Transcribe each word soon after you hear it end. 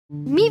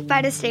Meet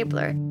Vida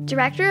Stabler,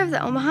 director of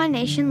the Omaha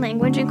Nation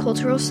Language and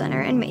Cultural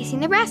Center in Macy,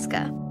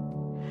 Nebraska.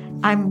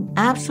 I'm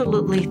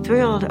absolutely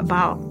thrilled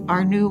about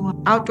our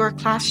new outdoor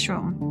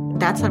classroom.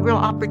 That's a real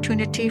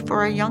opportunity for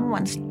our young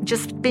ones.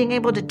 Just being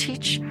able to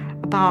teach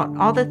about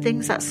all the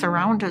things that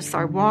surround us,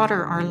 our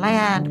water, our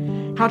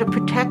land, how to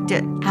protect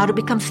it, how to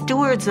become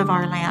stewards of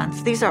our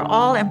lands. These are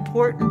all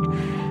important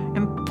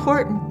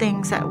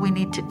things that we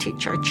need to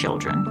teach our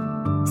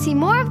children. See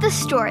more of the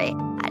story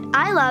at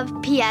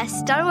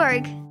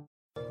iloveps.org.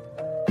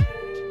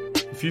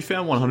 If you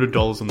found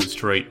 $100 on the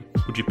street,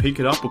 would you pick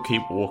it up or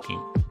keep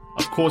walking?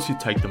 Of course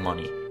you'd take the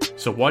money.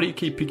 So why do you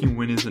keep picking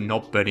winners and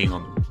not betting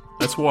on them?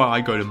 That's why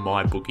I go to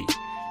MyBookie.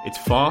 It's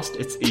fast,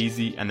 it's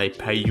easy, and they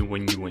pay you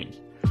when you win.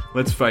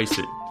 Let's face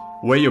it,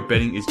 where you're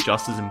betting is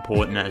just as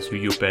important as who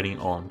you're betting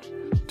on.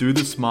 Do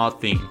the smart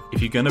thing.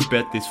 If you're going to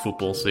bet this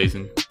football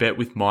season, bet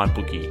with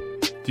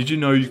MyBookie. Did you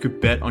know you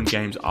could bet on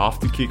games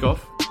after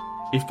kickoff?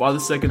 If by the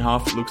second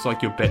half it looks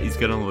like your bet is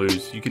going to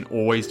lose, you can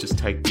always just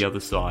take the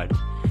other side.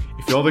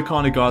 If you're the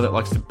kind of guy that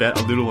likes to bet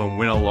a little and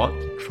win a lot,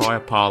 try a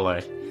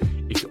parlay.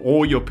 If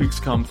all your picks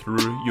come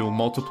through, you'll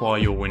multiply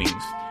your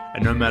winnings.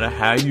 And no matter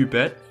how you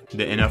bet,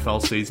 the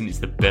NFL season is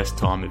the best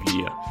time of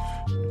year.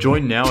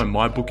 Join now and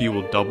MyBookie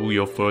will double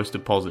your first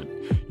deposit.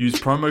 Use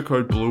promo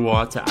code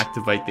BLUEWIRE to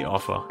activate the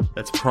offer.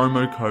 That's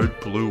promo code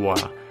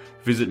BLUEWIRE.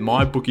 Visit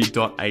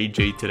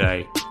mybookie.ag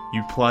today.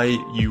 You play,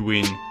 you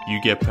win,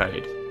 you get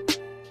paid.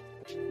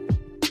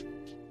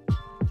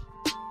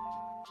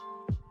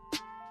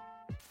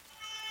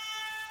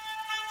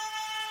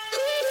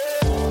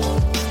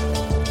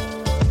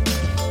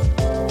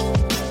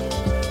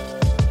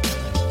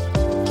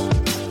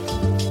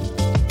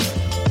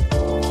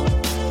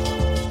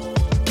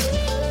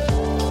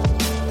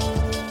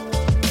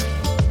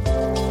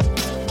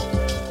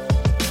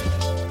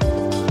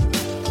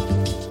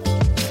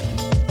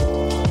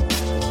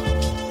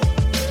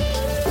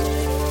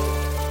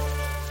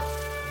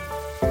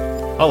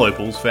 Hello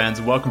Bulls fans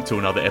and welcome to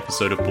another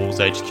episode of Bulls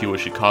HQ, a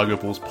Chicago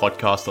Bulls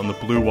podcast on the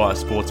Blue Wire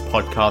Sports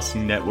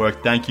Podcasting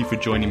Network. Thank you for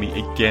joining me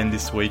again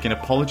this week and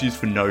apologies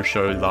for no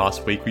show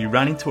last week. We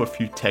ran into a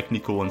few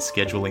technical and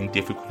scheduling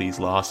difficulties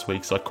last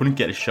week, so I couldn't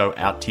get a show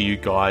out to you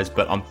guys,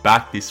 but I'm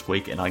back this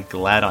week and I'm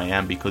glad I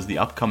am because the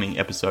upcoming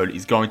episode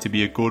is going to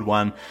be a good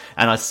one.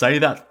 And I say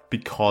that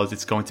because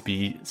it's going to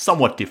be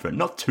somewhat different,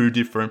 not too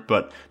different,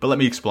 but let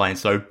me explain.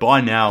 So by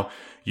now,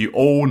 you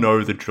all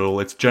know the drill.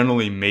 It's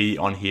generally me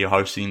on here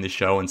hosting the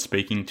show and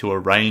speaking to a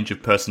range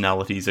of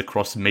personalities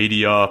across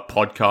media,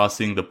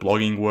 podcasting, the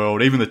blogging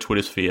world, even the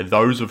Twitter sphere,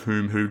 those of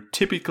who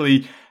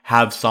typically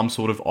have some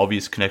sort of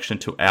obvious connection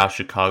to our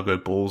Chicago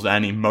Bulls.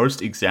 And in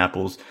most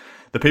examples,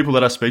 the people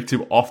that I speak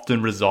to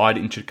often reside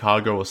in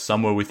Chicago or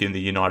somewhere within the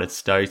United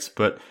States.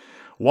 But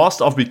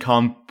whilst I've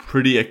become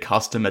pretty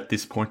accustomed at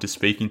this point to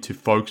speaking to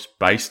folks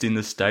based in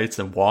the States,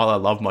 and while I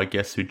love my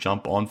guests who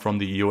jump on from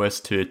the US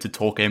to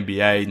talk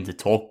NBA and to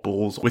talk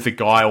Bulls with a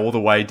guy all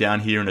the way down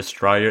here in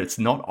Australia, it's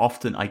not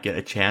often I get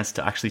a chance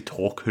to actually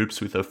talk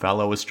hoops with a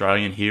fellow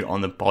Australian here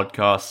on the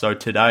podcast. So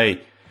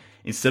today,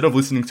 instead of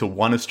listening to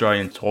one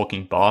Australian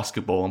talking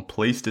basketball, I'm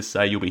pleased to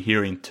say you'll be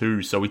hearing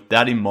two. So with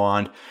that in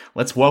mind,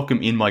 let's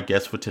welcome in my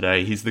guest for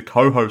today. He's the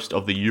co-host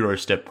of the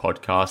Eurostep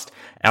podcast,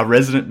 our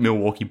resident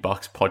Milwaukee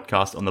Bucks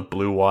podcast on the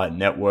Blue Wire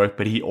Network,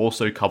 but he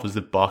also covers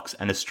the Bucks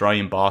and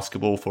Australian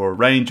basketball for a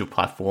range of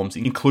platforms,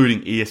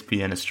 including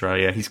ESPN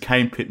Australia. He's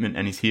Kane Pittman,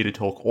 and he's here to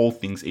talk all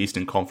things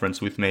Eastern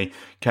Conference with me.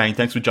 Kane,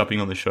 thanks for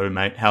jumping on the show,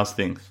 mate. How's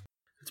things?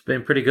 It's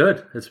been pretty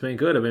good. It's been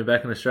good. I've been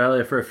back in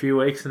Australia for a few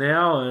weeks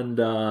now and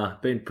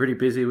been pretty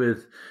busy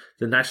with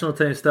the national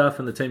team stuff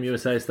and the Team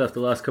USA stuff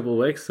the last couple of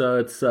weeks. So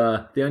it's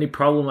the only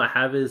problem I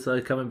have is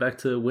coming back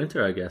to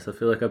winter, I guess. I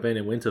feel like I've been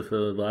in winter for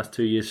the last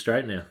 2 years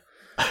straight now.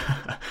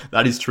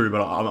 That is true,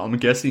 but I'm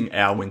guessing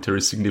our winter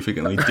is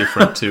significantly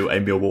different to a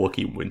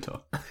Milwaukee winter.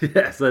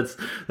 Yes, that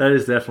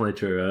is definitely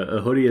true.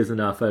 A hoodie is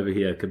enough over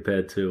here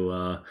compared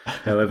to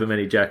however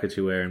many jackets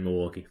you wear in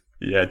Milwaukee.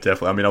 Yeah,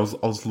 definitely. I mean, I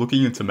was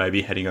looking into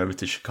maybe heading over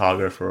to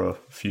Chicago for a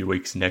few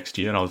weeks next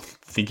year, and I was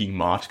thinking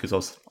March because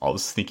I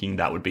was thinking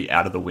that would be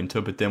out of the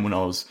winter. But then when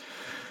I was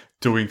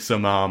doing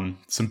some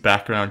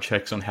background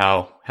checks on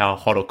how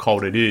hot or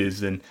cold it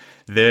is, and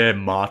their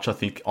March, I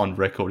think on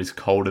record, is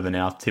colder than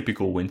our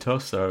typical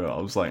winter. So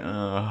I was like,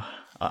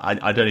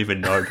 I don't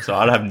even know. So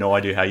I have no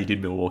idea how you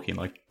did Milwaukee in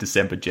like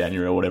December,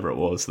 January, or whatever it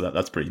was. So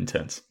that's pretty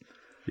intense.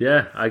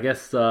 Yeah, I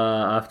guess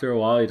after a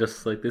while, you're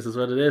just like, this is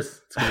what it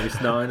is. It's going to be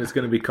snowing, it's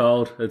going to be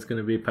cold, it's going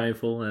to be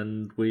painful,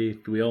 and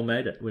we all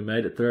made it. We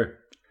made it through.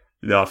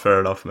 No, fair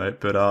enough, mate.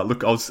 But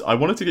look, I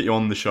wanted to get you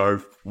on the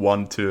show,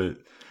 one, to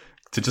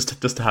just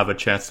to have a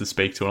chance to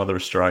speak to another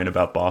Australian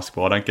about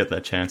basketball. I don't get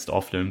that chance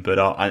often, but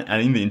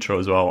and in the intro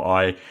as well,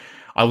 I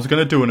was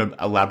going to do an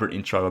elaborate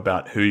intro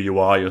about who you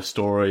are, your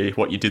story,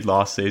 what you did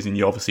last season.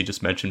 You obviously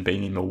just mentioned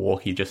being in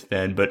Milwaukee just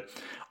then, but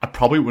I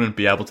probably wouldn't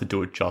be able to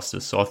do it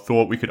justice. So I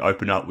thought we could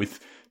open up with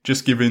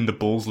just giving the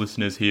Bulls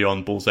listeners here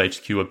on Bulls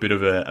HQ a bit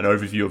of an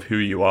overview of who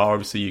you are.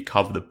 Obviously, you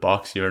cover the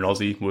Bucks. You're an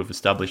Aussie. We've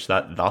established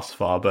that thus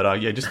far. But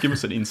just give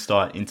us an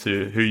insight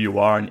into who you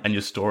are and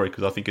your story,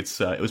 because I think it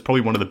was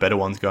probably one of the better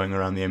ones going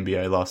around the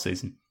NBA last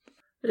season.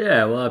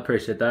 Yeah, well, I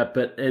appreciate that.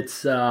 But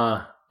it's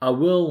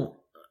I'll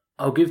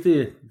give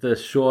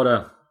the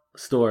shorter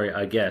story,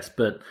 I guess.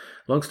 But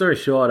long story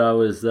short, I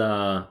was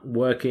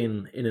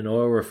working in an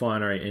oil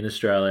refinery in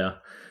Australia.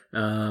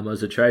 I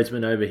was a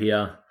tradesman over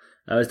here.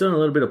 I was doing a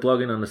little bit of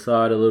blogging on the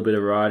side, a little bit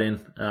of writing,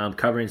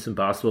 covering some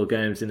basketball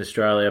games in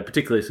Australia,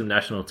 particularly some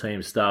national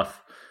team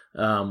stuff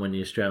when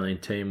the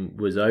Australian team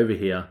was over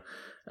here.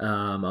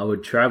 I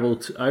would travel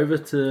over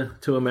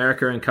to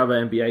America and cover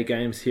NBA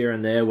games here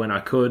and there when I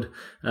could,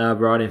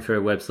 writing for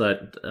a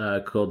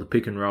website called The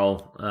Pick and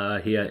Roll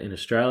here in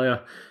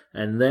Australia.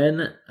 And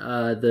then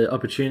the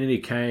opportunity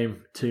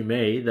came to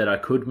me that I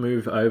could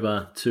move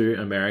over to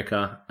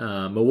America,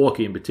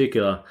 Milwaukee in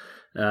particular,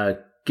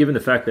 given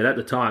the fact that at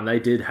the time they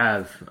did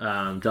have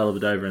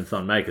Dellavedova and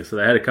Thon Maker. So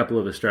they had a couple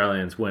of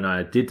Australians when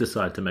I did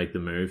decide to make the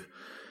move.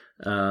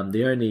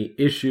 The only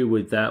issue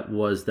with that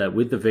was that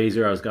with the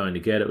visa I was going to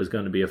get, it was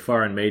going to be a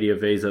foreign media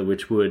visa,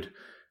 which would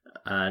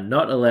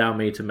not allow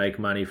me to make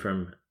money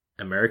from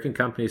American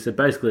companies. So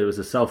basically it was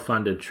a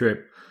self-funded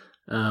trip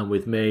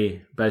with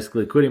me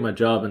basically quitting my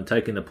job and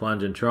taking the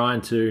plunge and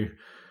trying to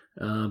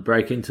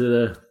break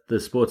into the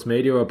sports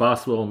media or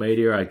basketball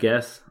media, I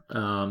guess.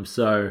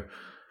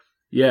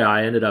 Yeah,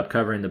 I ended up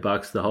covering the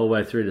Bucks the whole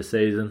way through the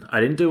season. I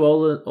didn't do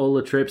all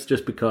the trips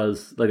just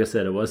because, like I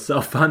said, it was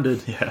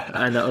self-funded,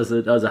 and that was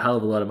a hell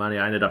of a lot of money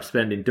I ended up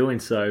spending doing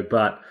so.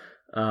 But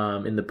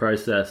in the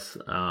process,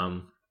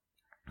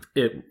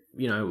 it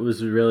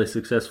was a really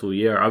successful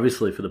year.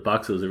 Obviously, for the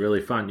Bucks, it was a really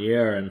fun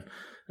year, and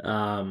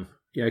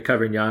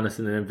covering Giannis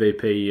in an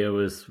MVP year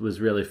was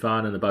really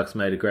fun, and the Bucks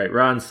made a great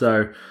run.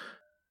 So,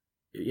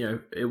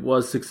 it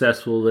was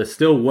successful. They're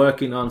still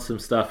working on some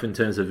stuff in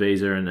terms of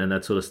visa and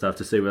that sort of stuff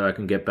to see whether I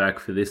can get back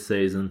for this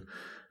season.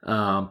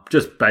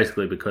 Just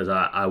basically because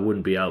I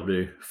wouldn't be able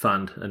to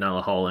fund another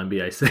whole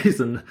NBA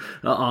season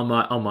on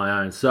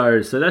my own.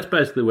 So that's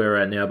basically where we're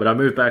at now. But I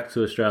moved back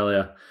to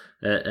Australia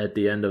at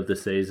the end of the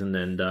season,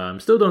 and I'm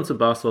still doing some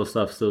basketball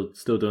stuff.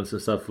 Still doing some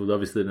stuff with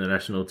obviously the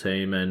national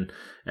team and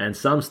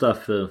some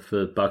stuff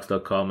for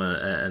Bucks.com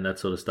and that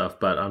sort of stuff.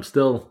 But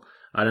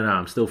I don't know.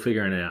 I'm still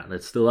figuring it out.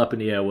 It's still up in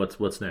the air.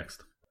 What's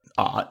next?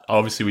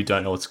 Obviously, we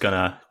don't know what's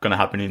gonna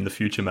happen in the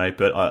future, mate.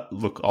 But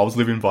look, I was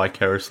living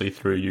vicariously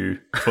through you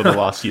for the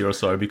last year or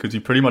so, because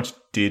you pretty much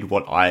did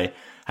what I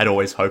had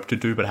always hoped to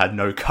do, but had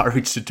no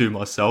courage to do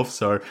myself.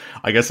 So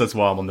I guess that's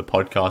why I'm on the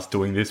podcast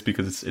doing this,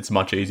 because it's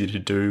much easier to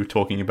do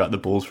talking about the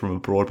Bulls from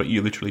abroad. But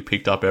you literally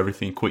picked up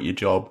everything, quit your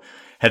job,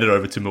 headed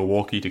over to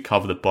Milwaukee to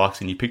cover the Bucks,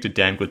 and you picked a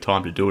damn good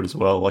time to do it as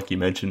well. Like you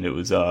mentioned, it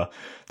was the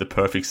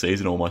perfect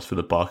season almost for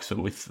the Bucks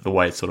with the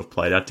way it sort of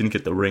played out. Didn't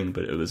get the ring,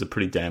 but it was a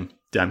pretty damn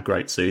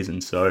great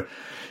season. So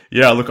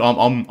yeah, look,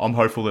 I'm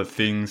hopeful that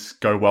things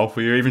go well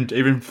for you,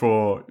 even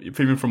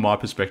from my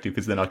perspective,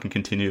 because then I can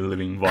continue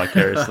living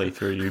vicariously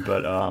through you.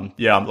 But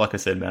like I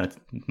said, man,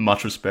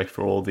 much respect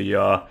for all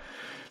the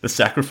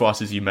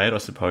sacrifices you made, I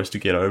suppose, to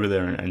get over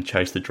there and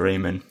chase the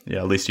dream. And yeah,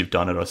 at least you've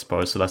done it, I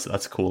suppose. So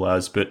that's cool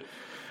as. But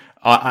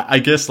I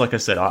guess, like I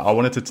said, I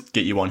wanted to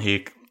get you on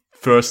here,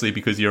 firstly,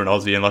 because you're an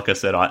Aussie, and like I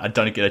said, I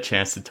don't get a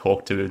chance to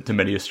talk to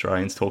many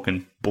Australians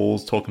talking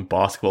Bulls, talking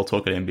basketball,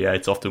 talking NBA.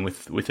 It's often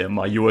with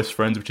my US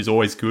friends, which is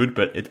always good,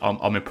 but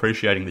I'm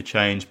appreciating the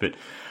change. But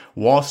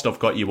whilst I've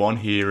got you on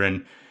here,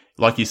 and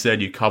like you said,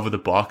 you cover the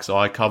Bucks,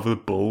 I cover the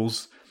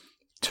Bulls,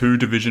 two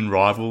division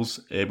rivals.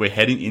 We're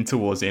heading in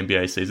towards the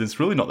NBA season. It's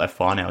really not that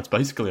far now. It's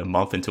basically a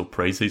month until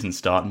preseason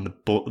start, and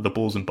the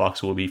Bulls and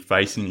Bucks will be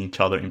facing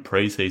each other in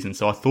preseason.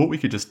 So I thought we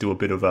could just do a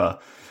bit of a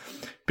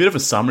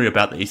summary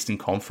about the Eastern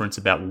Conference,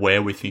 about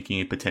where we're thinking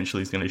it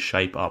potentially is going to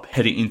shape up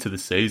heading into the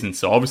season.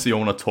 So obviously I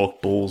want to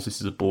talk Bulls.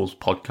 This is a Bulls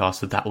podcast,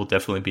 so that will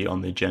definitely be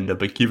on the agenda.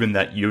 But given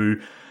that you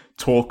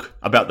talk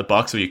about the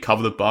Bucks, or you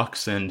cover the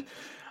Bucks, and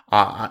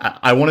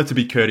I wanted to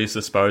be courteous, I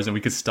suppose, and we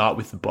could start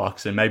with the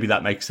Bucks, and maybe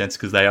that makes sense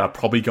because they are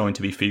probably going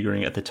to be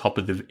figuring at the top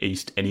of the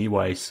East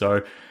anyway.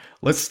 So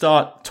let's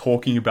start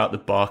talking about the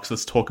Bucks.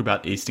 Let's talk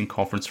about Eastern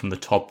Conference from the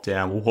top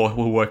down.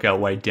 We'll work our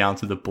way down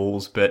to the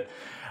Bulls, but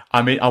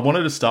I mean, I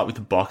wanted to start with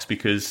the Bucks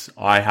because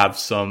I have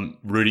some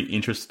rooting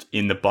interest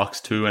in the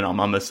Bucks too, and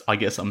I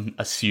guess I'm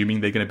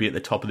assuming they're going to be at the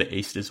top of the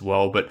East as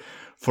well. But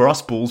for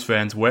us Bulls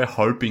fans, we're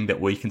hoping that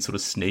we can sort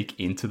of sneak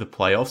into the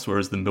playoffs,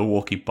 whereas the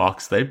Milwaukee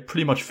Bucks, they're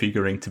pretty much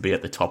figuring to be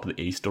at the top of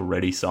the East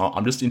already. So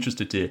I'm just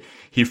interested to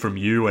hear from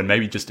you, and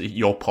maybe just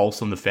your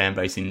pulse on the fan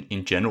base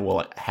in general.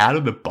 Like, how do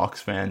the Bucks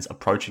fans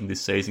approaching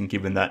this season,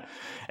 given that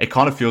it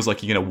kind of feels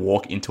like you're going to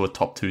walk into a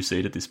top 2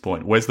 seed at this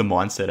point? Where's the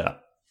mindset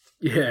at?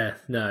 Yeah,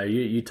 no,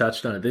 you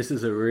touched on it. This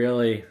is a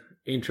really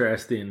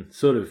interesting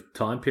sort of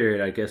time period,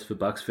 I guess, for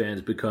Bucks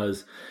fans,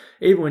 because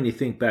even when you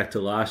think back to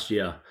last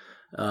year,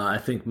 I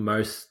think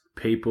most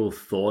people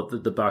thought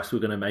that the Bucks were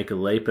going to make a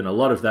leap, and a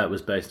lot of that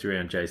was based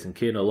around Jason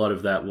Kidd. A lot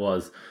of that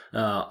was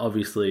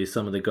obviously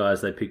some of the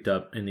guys they picked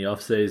up in the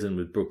offseason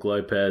with Brook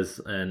Lopez,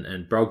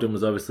 and Brogdon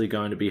was obviously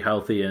going to be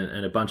healthy,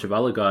 and a bunch of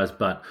other guys.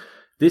 But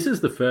this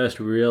is the first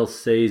real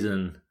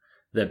season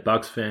that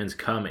Bucks fans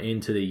come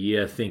into the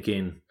year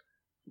thinking,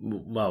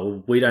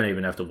 well, we don't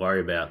even have to worry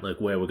about like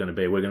where we're going to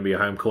be. We're going to be a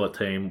home court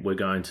team. We're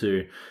going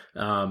to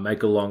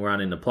make a long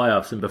run in the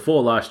playoffs. And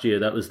before last year,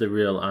 that was the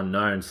real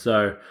unknown.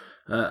 So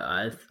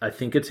I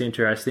think it's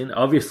interesting.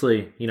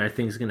 Obviously,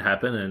 things can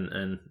happen,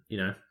 and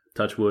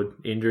touch wood,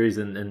 injuries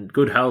and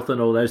good health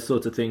and all those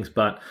sorts of things.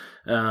 But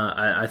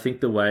I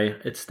think the way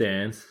it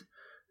stands,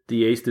 the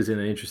East is in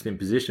an interesting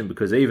position,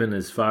 because even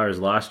as far as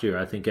last year,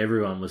 I think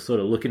everyone was sort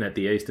of looking at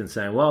the East and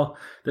saying, well,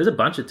 there's a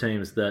bunch of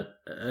teams that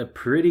are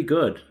pretty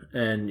good.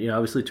 And,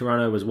 obviously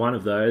Toronto was one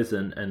of those,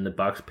 and the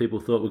Bucks people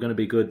thought were going to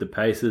be good. The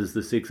Pacers,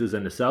 the Sixers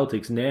and the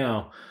Celtics.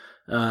 Now,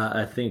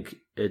 I think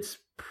it's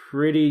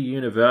pretty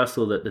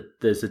universal that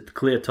there's a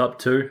clear top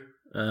two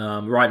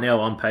right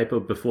now on paper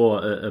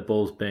before a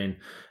ball's been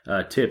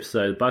tipped.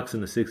 So the Bucks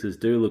and the Sixers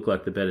do look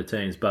like the better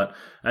teams, but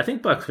I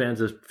think Bucks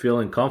fans are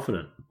feeling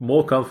confident,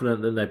 more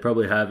confident than they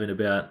probably have in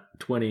about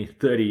 20,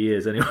 30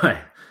 years anyway.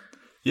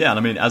 Yeah, and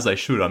I mean, as they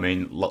should. I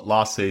mean,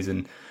 last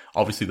season,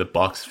 obviously the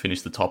Bucks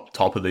finished the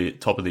top of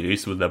the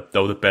East. They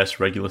were the best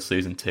regular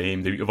season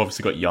team. You've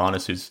obviously got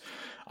Giannis, who's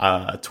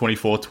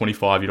 24,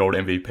 25-year-old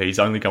MVP. He's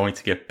only going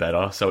to get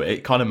better. So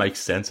it kind of makes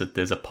sense that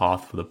there's a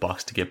path for the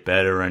Bucks to get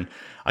better. And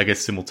I guess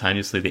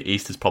simultaneously, the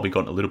East has probably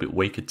gotten a little bit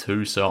weaker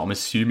too. So I'm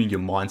assuming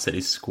your mindset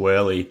is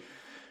squarely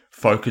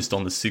focused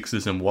on the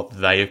Sixers and what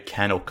they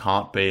can or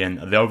can't be. And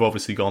they've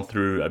obviously gone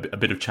through a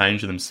bit of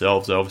change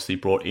themselves. They obviously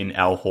brought in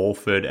Al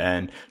Horford,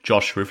 and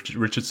Josh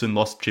Richardson,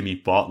 lost Jimmy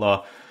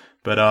Butler.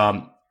 But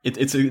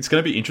it's going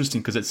to be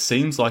interesting, because it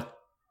seems like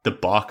the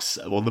Bucks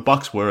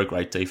were a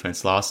great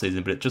defense last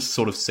season, but it just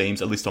sort of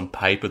seems, at least on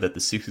paper, that the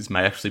Sixers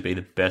may actually be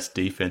the best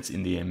defense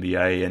in the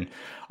NBA. And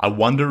I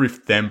wonder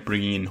if them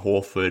bringing in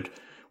Horford,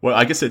 well,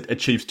 I guess it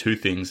achieves two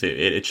things.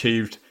 It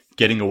achieved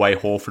getting away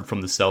Horford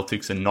from the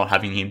Celtics and not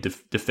having him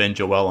defend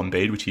Joel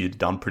Embiid, which he had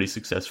done pretty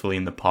successfully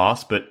in the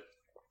past. But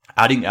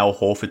adding Al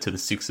Horford to the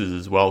Sixers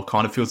as well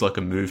kind of feels like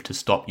a move to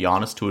stop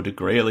Giannis to a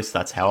degree. At least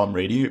that's how I'm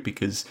reading it,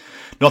 because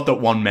not that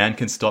one man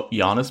can stop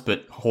Giannis,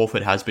 but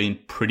Horford has been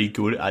pretty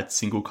good at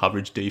single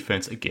coverage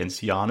defense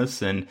against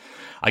Giannis. And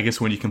I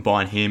guess when you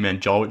combine him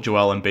and Joel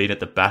Embiid at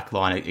the back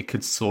line, it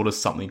could sort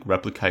of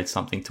replicate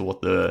something to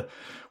what the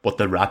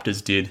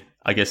Raptors did,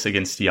 I guess,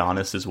 against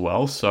Giannis as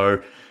well.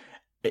 So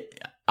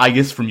I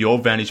guess from your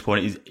vantage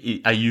point,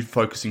 are you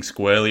focusing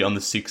squarely on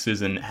the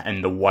Sixers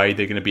and the way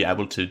they're going to be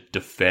able to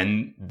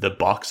defend the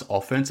Bucks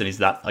offense? And is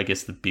that, I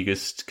guess, the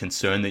biggest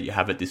concern that you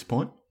have at this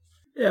point?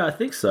 Yeah, I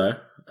think so.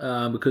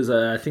 Because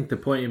I think the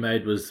point you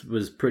made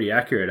was pretty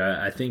accurate.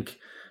 I think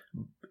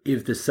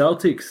if the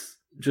Celtics,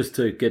 just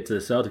to get to the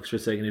Celtics for a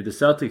second, if the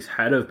Celtics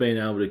had have been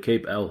able to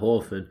keep Al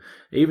Horford,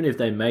 even if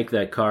they make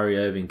that Kyrie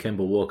Irving,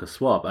 Kemba Walker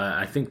swap,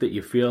 I think that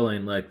you're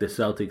feeling like the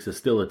Celtics are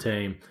still a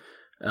team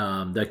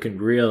that can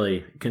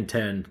really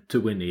contend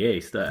to win the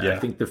East. I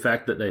think the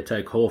fact that they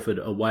take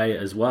Horford away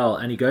as well,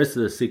 and he goes to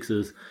the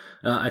Sixers,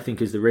 I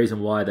think is the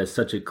reason why there's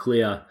such a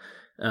clear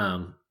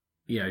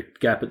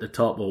gap at the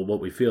top, or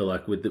what we feel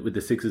like with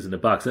the Sixers and the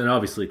Bucks, and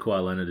obviously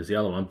Kawhi Leonard is the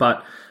other one.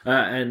 But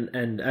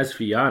and as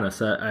for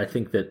Giannis, I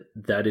think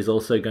that is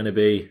also going to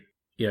be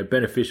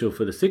beneficial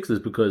for the Sixers,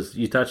 because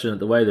you touched on it,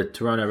 the way the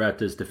Toronto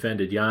Raptors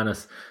defended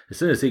Giannis. As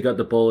soon as he got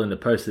the ball in the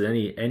post at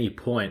any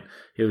point,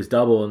 he was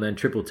double and then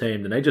triple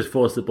teamed, and they just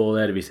forced the ball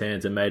out of his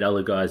hands and made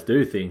other guys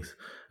do things.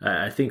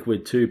 I think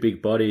with two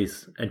big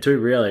bodies and two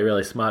really,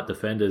 really smart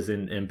defenders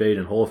in Embiid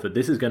and Horford,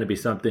 this is going to be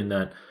something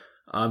that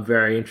I'm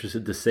very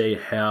interested to see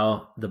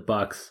how the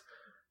Bucks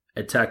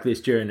attack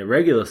this during the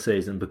regular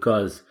season,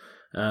 because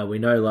we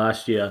know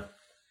last year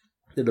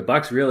the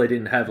Bucks really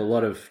didn't have a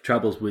lot of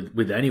troubles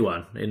with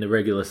anyone in the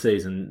regular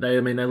season.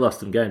 They lost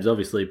some games,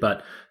 obviously,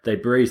 but they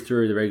breezed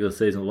through the regular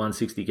season with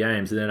 160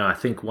 games. And then I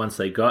think once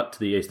they got to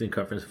the Eastern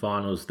Conference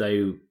Finals,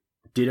 they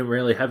didn't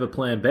really have a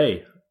plan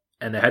B,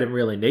 and they hadn't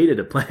really needed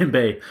a plan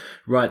B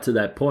right to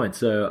that point.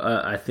 So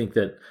I think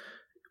that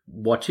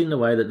watching the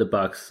way that the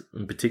Bucks,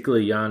 and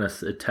particularly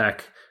Giannis,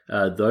 attack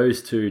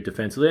those two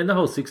defensively, and the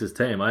whole Sixers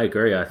team, I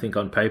agree. I think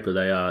on paper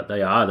they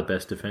are the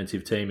best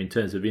defensive team in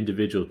terms of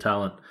individual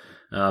talent.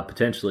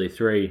 Potentially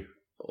three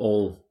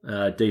all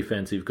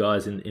defensive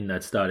guys in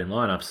that starting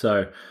lineup.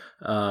 So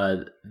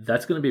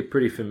that's going to be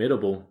pretty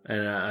formidable.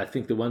 And I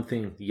think the one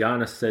thing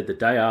Giannis said the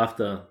day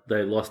after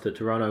they lost to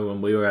Toronto,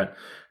 when we were at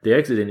the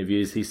exit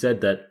interviews, he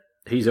said that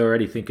he's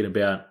already thinking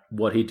about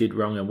what he did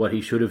wrong and what he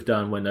should have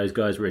done when those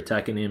guys were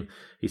attacking him.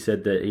 He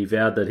said that he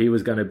vowed that he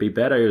was going to be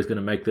better. He was going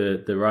to make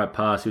the right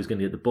pass. He was going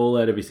to get the ball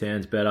out of his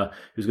hands better.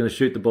 He was going to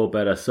shoot the ball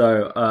better.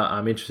 So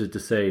I'm interested to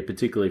see,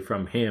 particularly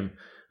from him,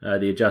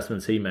 the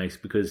adjustments he makes,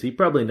 because he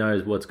probably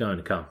knows what's going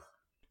to come.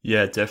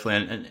 Yeah,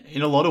 definitely. And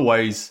in a lot of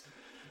ways,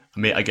 I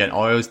mean, again,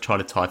 I always try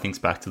to tie things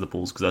back to the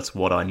Bulls because that's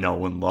what I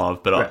know and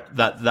love. But Right.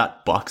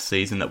 that Bucks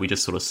season that we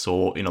just sort of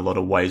saw in a lot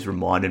of ways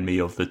reminded me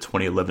of the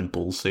 2011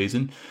 Bulls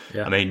season.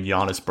 Yeah. I mean,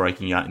 Giannis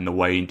breaking out in the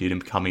way he did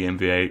and becoming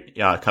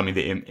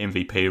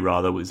MVP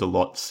rather was a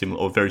lot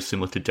similar, or very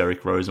similar to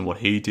Derrick Rose and what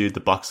he did.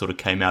 The Bucks sort of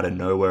came out of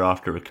nowhere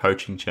after a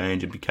coaching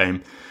change and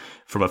became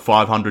from a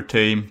 500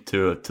 team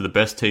to the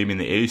best team in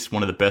the East,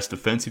 one of the best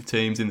defensive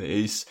teams in the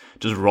East,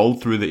 just rolled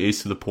through the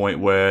East to the point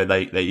where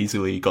they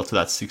easily got to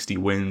that 60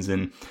 wins,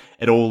 and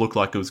it all looked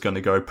like it was going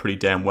to go pretty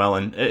damn well,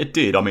 and it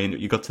did. I mean,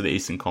 you got to the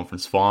Eastern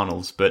Conference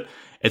Finals, but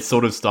it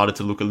sort of started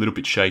to look a little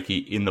bit shaky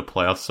in the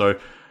playoffs. So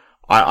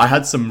I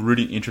had some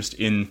really interest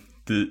in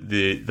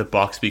the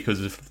Bucks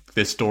because of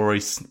their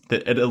stories.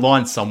 That it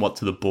aligns somewhat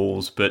to the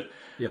Bulls, but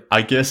Yep.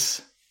 I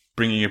guess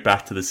bringing it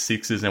back to the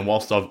Sixers, and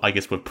whilst I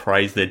guess we've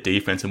praised their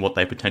defense and what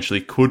they potentially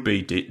could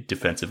be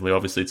defensively,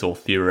 obviously it's all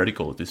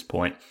theoretical at this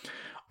point.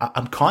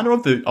 I'm kind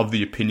of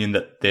the opinion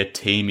that their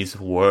team is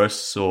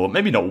worse, or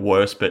maybe not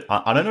worse, but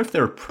I don't know if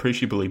they're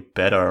appreciably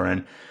better,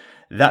 and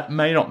that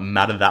may not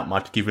matter that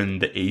much given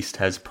the East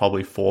has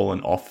probably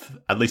fallen off,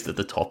 at least at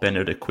the top end,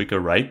 at a quicker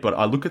rate. But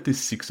I look at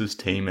this Sixers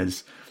team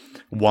as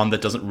one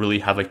that doesn't really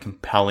have a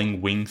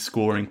compelling wing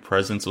scoring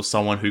presence or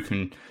someone who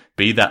can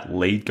be that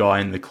lead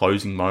guy in the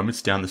closing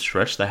moments down the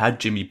stretch. They had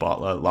Jimmy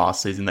Butler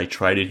last season. They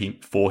traded him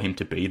for him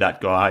to be that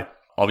guy.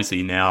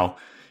 Obviously now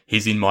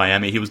he's in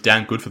Miami. He was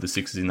damn good for the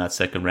Sixers in that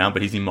second round,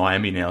 but he's in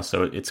Miami now,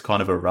 so it's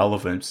kind of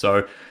irrelevant.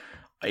 So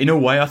in a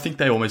way, I think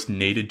they almost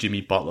needed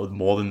Jimmy Butler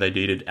more than they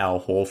needed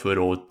Al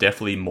Horford, or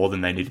definitely more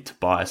than they needed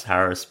Tobias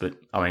Harris. But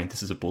I mean,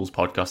 this is a Bulls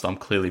podcast. I'm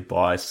clearly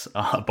biased.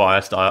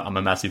 I'm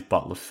a massive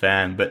Butler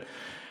fan, but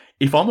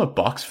if I'm a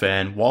Bucks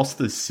fan, whilst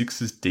the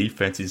Sixers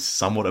defense is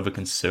somewhat of a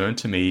concern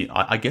to me,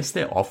 I guess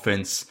their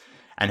offense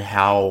and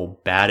how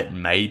bad it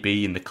may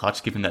be in the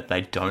clutch, given that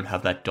they don't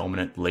have that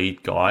dominant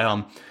lead guy,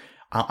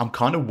 I'm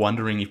kind of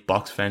wondering if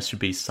Bucks fans should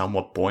be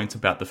somewhat buoyant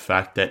about the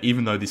fact that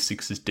even though the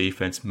Sixers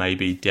defense may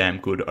be damn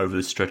good over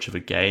the stretch of a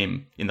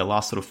game, in the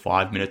last sort of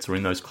 5 minutes or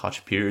in those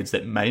clutch periods,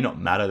 that may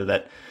not matter.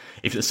 That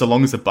if so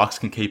long as the Bucks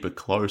can keep it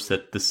close,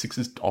 that the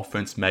Sixers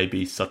offense may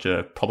be such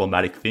a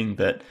problematic thing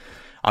that,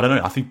 I don't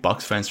know, I think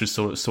Bucks fans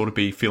should sort of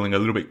be feeling a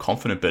little bit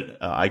confident, but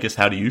I guess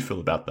how do you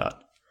feel about that?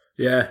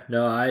 Yeah,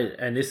 no,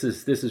 and this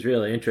is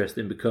really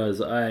interesting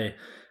because I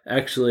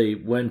actually,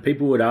 when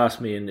people would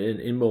ask me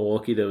in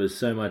Milwaukee, there was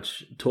so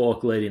much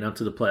talk leading up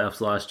to the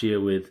playoffs last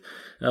year with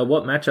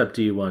what matchup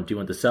do you want? Do you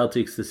want the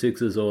Celtics, the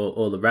Sixers,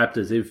 or the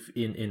Raptors? If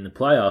in the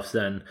playoffs,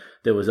 then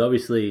there was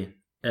obviously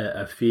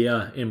a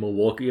fear in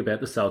Milwaukee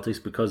about the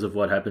Celtics because of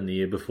what happened the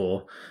year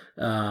before.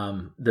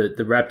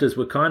 The Raptors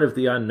were kind of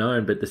the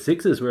unknown, but the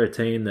Sixers were a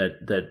team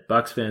that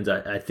Bucks fans,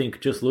 I think,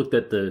 just looked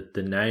at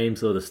the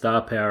names or the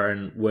star power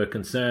and were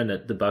concerned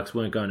that the Bucks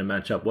weren't going to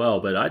match up well.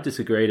 But I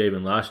disagreed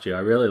even last year. I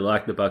really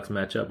liked the Bucks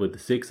matchup with the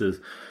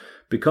Sixers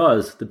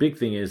because the big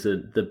thing is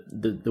that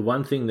the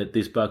one thing that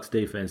this Bucks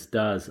defense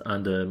does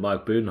under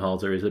Mike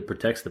Budenholzer is it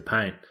protects the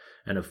paint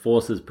and it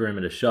forces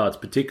perimeter shots,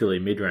 particularly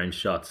mid-range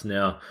shots.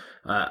 Now,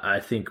 I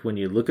think when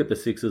you look at the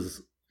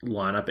Sixers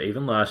lineup,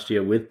 even last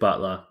year with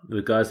Butler,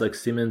 with guys like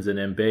Simmons and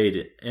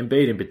Embiid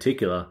in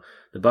particular,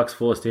 the Bucks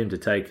forced him to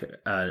take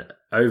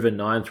over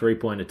 9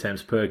 3-point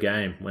attempts per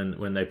game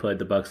when they played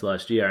the Bucks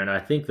last year. And I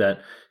think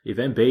that if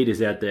Embiid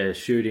is out there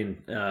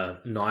shooting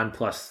 9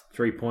 plus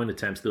 3-point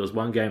attempts, there was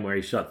one game where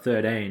he shot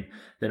 13,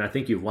 then I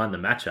think you've won the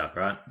matchup,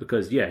 right?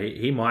 Because, yeah,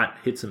 he might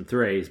hit some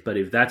threes, but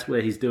if that's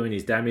where he's doing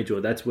his damage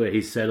or that's where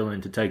he's settling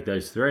to take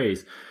those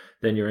threes,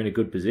 then you're in a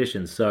good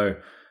position. So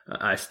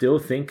I still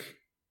think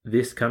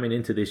this coming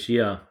into this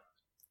year,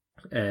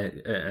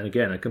 and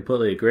again, I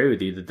completely agree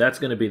with you that that's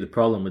going to be the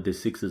problem with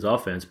this Sixers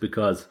offense,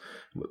 because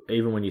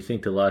even when you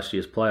think to last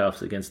year's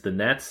playoffs against the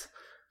Nets,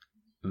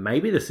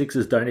 maybe the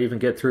Sixers don't even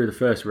get through the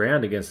first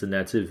round against the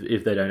Nets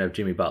if they don't have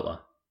Jimmy Butler.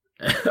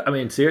 I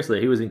mean, seriously,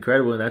 he was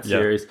incredible in that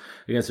series.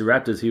 Against the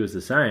Raptors, he was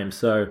the same.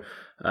 So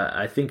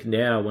I think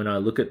now when I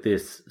look at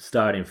this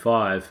starting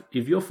five,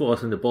 if you're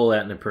forcing the ball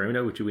out in the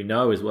perimeter, which we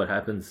know is what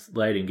happens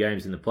late in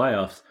games in the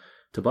playoffs,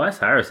 Tobias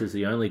Harris is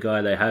the only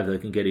guy they have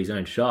that can get his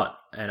own shot.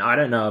 And I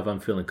don't know if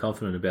I'm feeling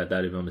confident about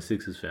that if I'm a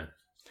Sixers fan.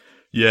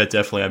 Yeah,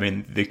 definitely. I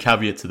mean, the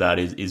caveat to that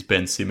is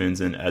Ben Simmons,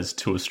 and as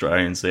two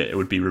Australians, it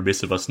would be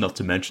remiss of us not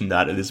to mention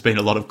that. There's been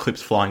a lot of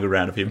clips flying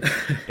around of him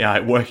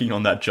working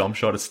on that jump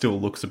shot. It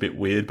still looks a bit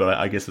weird, but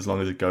I guess as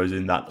long as it goes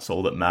in, that's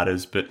all that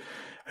matters. But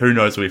who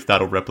knows if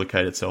that'll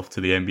replicate itself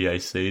to the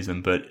NBA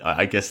season. But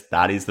I guess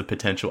that is the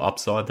potential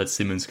upside, that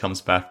Simmons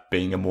comes back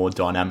being a more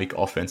dynamic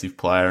offensive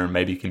player and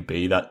maybe can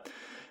be that,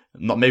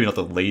 maybe not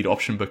the lead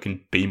option, but can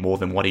be more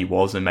than what he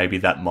was, and maybe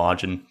that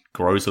margin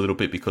grows a little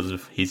bit because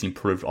of his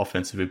improved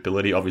offensive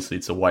ability. Obviously,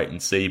 it's a wait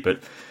and see,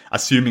 but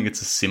assuming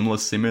it's a similar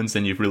Simmons,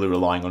 then you're really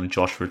relying on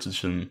Josh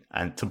Richardson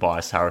and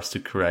Tobias Harris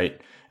to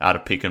create out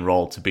of pick and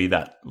roll to be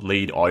that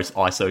lead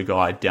ISO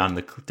guy down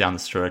the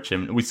stretch.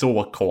 And we saw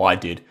what Kawhi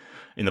did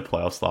in the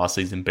playoffs last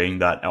season, being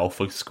that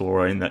alpha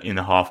scorer in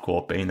the half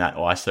court, being that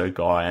ISO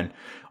guy, and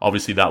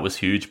obviously that was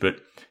huge. But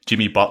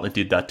Jimmy Butler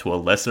did that to a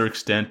lesser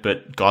extent,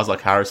 but guys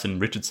like Harris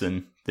and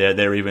Richardson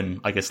they're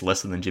even, I guess,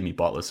 lesser than Jimmy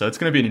Butler. So it's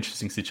going to be an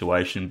interesting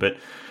situation. But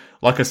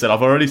like I said,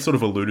 I've already sort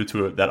of alluded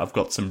to it that I've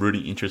got some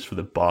rooting interest for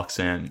the Bucks,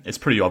 and it's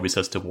pretty obvious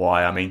as to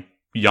why. I mean,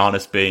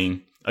 Giannis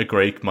being a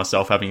Greek,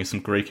 myself having some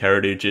Greek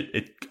heritage,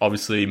 it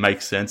obviously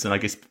makes sense. And I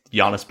guess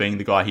Giannis being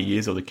the guy he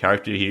is, or the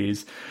character he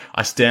is,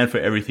 I stand for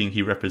everything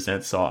he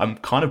represents. So I'm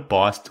kind of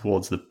biased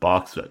towards the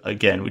Bucks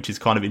again, which is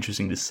kind of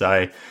interesting to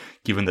say,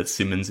 given that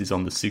Simmons is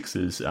on the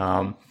Sixers.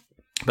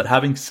 But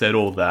having said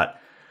all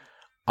that,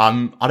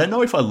 I don't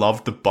know if I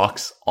love the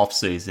Bucks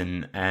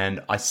offseason, and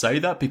I say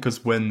that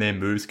because when their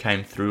moves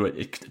came through,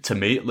 it to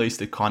me at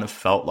least, it kind of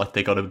felt like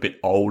they got a bit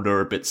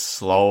older, a bit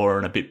slower,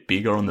 and a bit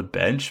bigger on the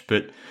bench.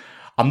 But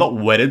I'm not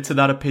wedded to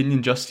that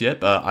opinion just yet.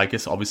 But I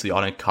guess obviously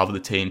I don't cover the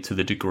team to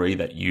the degree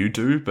that you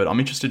do. But I'm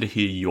interested to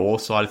hear your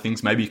side of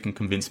things. Maybe you can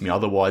convince me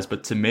otherwise.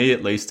 But to me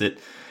at least, it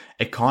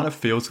kind of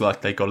feels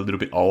like they got a little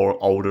bit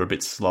older, a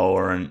bit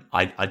slower, and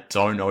I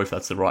don't know if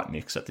that's the right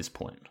mix at this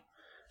point.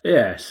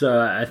 Yeah, so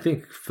I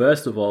think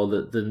first of all,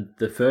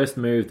 the first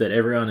move that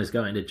everyone is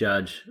going to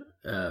judge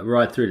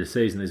right through the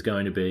season is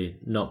going to be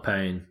not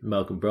paying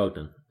Malcolm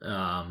Brogdon.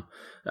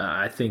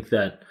 I think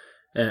that,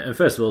 and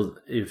first of all,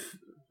 if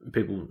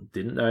people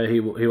didn't know, he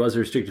was a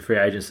restricted free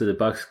agent, so the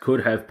Bucks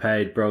could have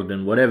paid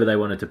Brogdon whatever they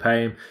wanted to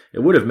pay him. It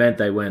would have meant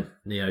they went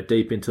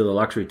deep into the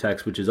luxury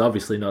tax, which is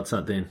obviously not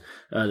something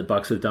the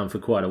Bucks have done for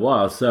quite a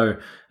while. So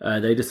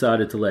they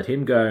decided to let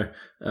him go.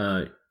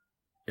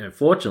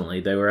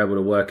 Fortunately, they were able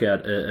to work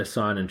out a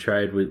sign and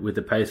trade with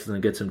the Pacers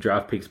and get some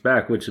draft picks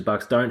back, which the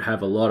Bucks don't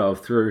have a lot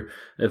of, through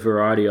a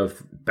variety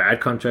of bad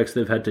contracts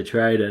they've had to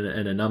trade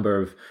and a number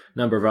of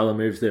other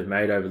moves they've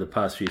made over the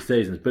past few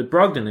seasons. But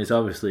Brogdon is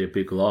obviously a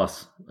big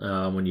loss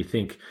when you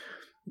think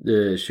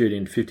the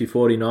shooting 50,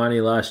 40,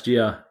 90 last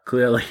year,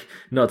 clearly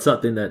not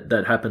something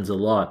that happens a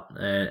lot.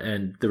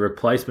 And the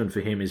replacement for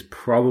him is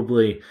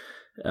probably,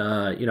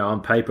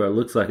 on paper, it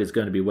looks like it's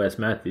going to be Wes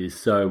Matthews.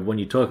 So when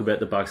you talk about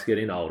the Bucks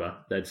getting older,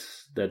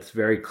 that's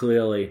very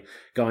clearly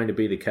going to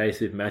be the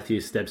case if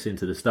Matthews steps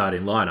into the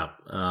starting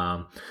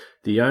lineup.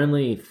 The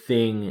only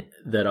thing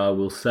that I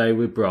will say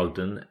with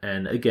Brogdon,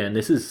 and again,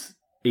 this is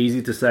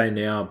easy to say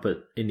now,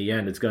 but in the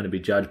end, it's going to be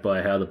judged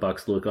by how the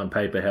Bucks look on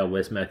paper, how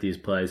Wes Matthews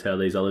plays, how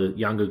these other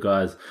younger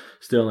guys,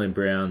 Sterling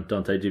Brown,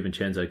 Dante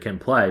DiVincenzo, can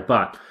play.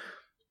 But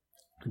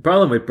the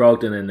problem with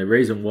Brogdon, and the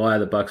reason why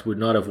the Bucks would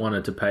not have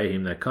wanted to pay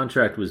him that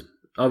contract, was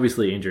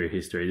obviously injury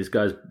history. This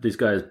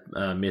guy's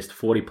missed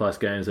 40 plus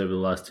games over the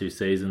last 2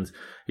 seasons.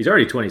 He's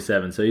already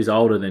 27, so he's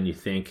older than you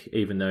think,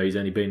 even though he's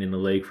only been in the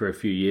league for a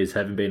few years,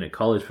 having been at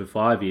college for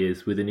 5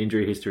 years with an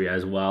injury history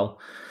as well.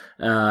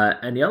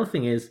 And the other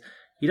thing is,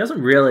 he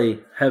doesn't really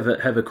have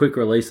a quick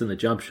release in the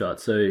jump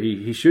shot. So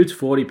he shoots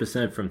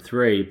 40% from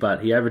 3,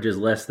 but he averages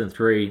less than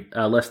 4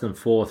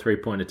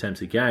 3-point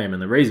attempts a game.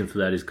 And the reason for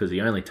that is because he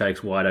only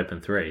takes wide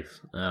open threes.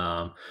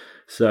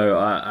 So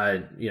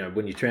I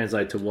when you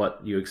translate to what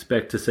you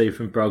expect to see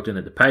from Brogdon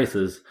at the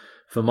Pacers,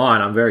 for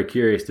mine, I'm very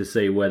curious to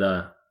see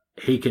whether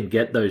he can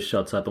get those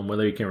shots up and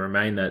whether he can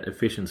remain that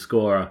efficient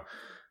scorer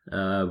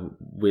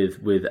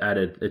with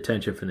added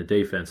attention from the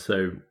defense.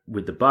 So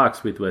with the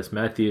Bucks, with Wes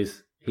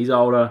Matthews, he's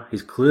older.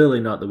 He's clearly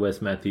not the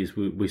Wes Matthews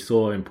we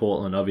saw in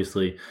Portland,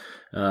 obviously,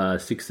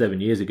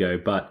 6-7 years ago.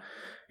 But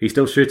he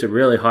still shoots a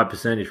really high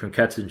percentage from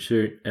catch and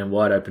shoot and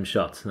wide open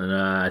shots. And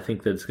I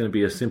think that it's going to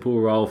be a simple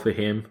role for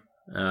him.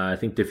 I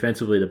think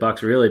defensively, the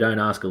Bucks really don't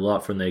ask a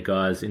lot from their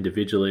guys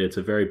individually. It's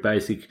a very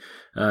basic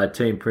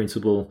team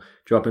principle,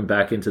 dropping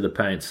back into the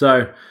paint.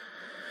 So,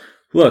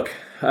 look,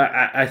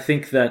 I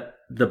think that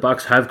the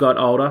Bucks have got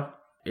older.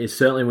 It's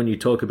certainly when you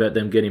talk about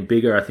them getting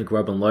bigger, I think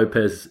Robin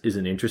Lopez is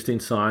an interesting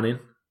signing.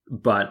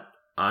 But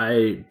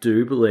I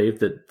do believe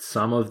that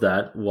some of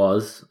that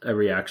was a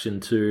reaction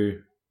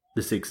to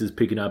the Sixers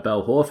picking up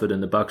Al Horford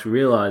and the Bucks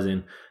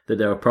realizing that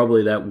they were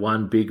probably that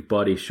one big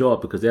body short,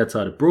 because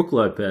outside of Brook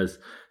Lopez,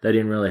 they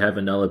didn't really have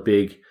another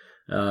big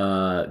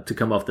to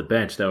come off the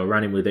bench. They were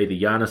running with either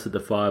Giannis at the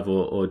 5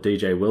 or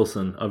DJ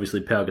Wilson.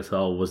 Obviously, Pau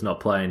Gasol was not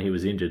playing; he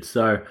was injured.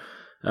 So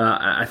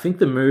I think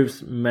the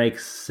moves make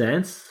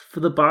sense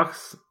for the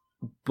Bucks,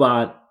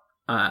 but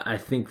I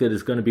think that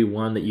it's going to be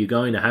one that you're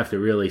going to have to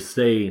really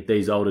see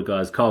these older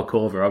guys, Kyle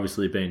Korver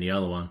obviously being the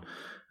other one.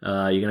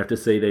 You're going to have to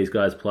see these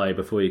guys play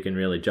before you can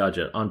really judge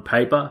it. On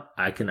paper,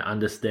 I can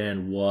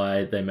understand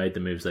why they made the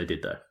moves they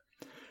did, though.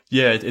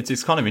 Yeah,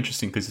 it's kind of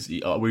interesting because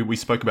we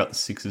spoke about the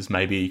Sixers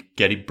maybe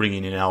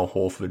bringing in Al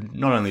Horford,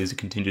 not only as a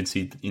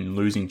contingency in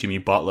losing Jimmy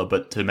Butler,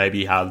 but to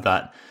maybe have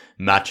that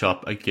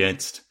matchup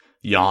against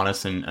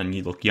Giannis. And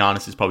you look,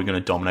 Giannis is probably going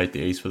to dominate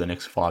the East for the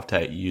next 5 to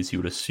 8 years, you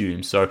would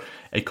assume. So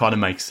it kind of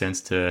makes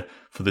sense for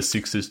the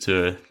Sixers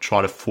to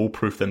try to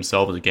foolproof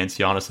themselves against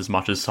Giannis as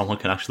much as someone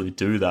can actually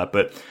do that.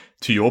 But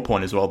to your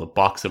point as well, the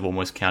Bucks have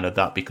almost countered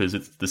that because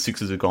the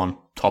Sixers have gone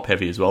top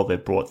heavy as well.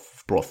 They've brought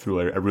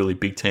through a really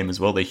big team as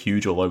well. They're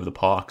huge all over the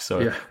park,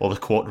 or the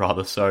court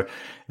rather. So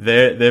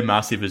they're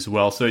massive as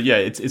well. So yeah,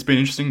 it's been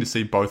interesting to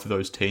see both of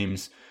those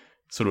teams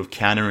sort of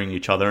countering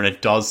each other, and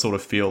it does sort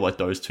of feel like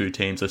those two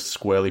teams are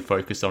squarely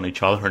focused on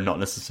each other and not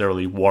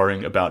necessarily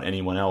worrying about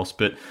anyone else.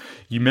 But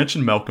you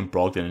mentioned Malcolm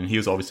Brogdon, and he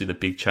was obviously the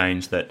big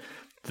change that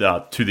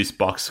to this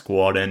Bucks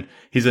squad, and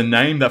he's a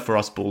name that for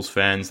us Bulls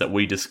fans that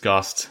we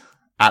discussed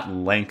at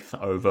length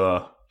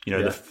over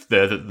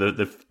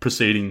the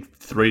preceding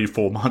 3 to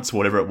 4 months,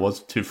 whatever it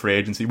was, to free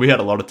agency. We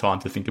had a lot of time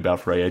to think about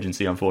free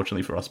agency,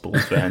 unfortunately, for us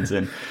Bulls fans,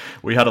 and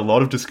we had a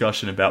lot of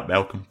discussion about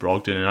Malcolm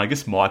Brogdon, and I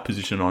guess my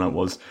position on it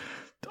was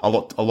a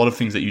lot of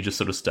things that you just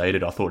sort of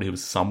stated. I thought he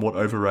was somewhat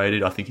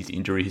overrated. I think his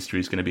injury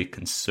history is going to be a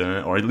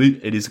concern, or at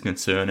least it is a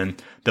concern,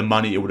 and the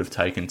money it would have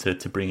taken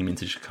to bring him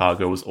into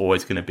Chicago was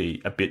always going to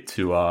be a bit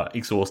too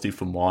exhaustive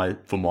for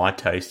my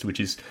taste, which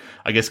is,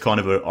 I guess,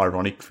 kind of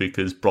ironic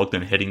because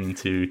Brogdon heading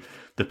into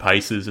the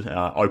Pacers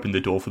opened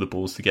the door for the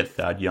Bulls to get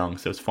Thad Young,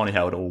 so it's funny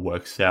how it all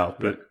works out.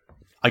 But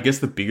I guess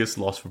the biggest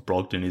loss for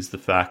Brogdon is the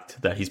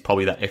fact that he's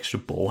probably that extra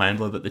ball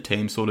handler that the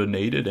team sort of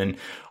needed. And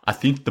I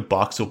think the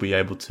Bucks will be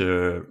able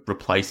to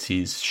replace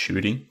his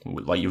shooting.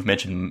 Like you've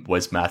mentioned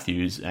Wes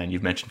Matthews and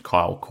you've mentioned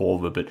Kyle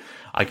Korver, but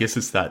I guess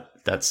it's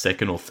that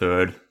second or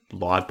third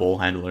live ball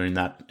handler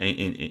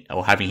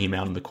or having him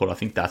out on the court. I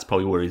think that's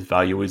probably where his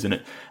value is in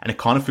it. And it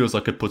kind of feels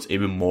like it puts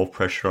even more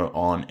pressure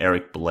on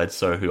Eric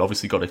Bledsoe, who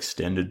obviously got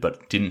extended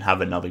but didn't have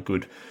another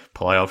good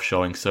playoff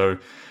showing. So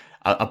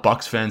a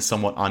Bucks fan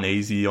somewhat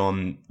uneasy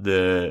on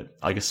the,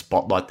 I guess,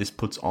 spotlight this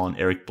puts on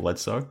Eric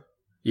Bledsoe.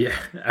 Yeah,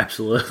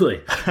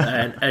 absolutely.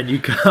 and you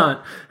can't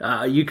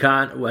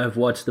have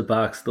watched the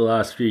Bucks the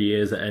last few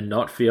years and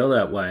not feel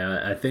that way.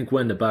 I think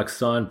when the Bucks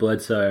signed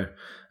Bledsoe,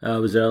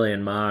 it was early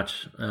in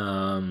March. They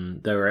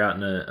were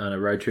out on a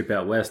road trip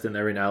out west, and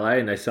they're in LA,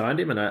 and they signed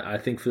him. And I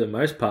think for the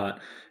most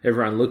part,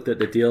 everyone looked at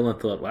the deal and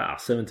thought, "Wow,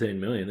 $17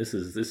 million. This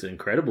is an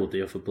incredible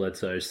deal for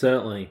Bledsoe."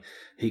 Certainly,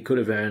 he could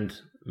have earned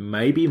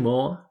maybe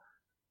more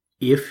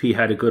if he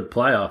had a good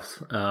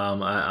playoffs.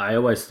 I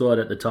always thought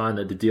at the time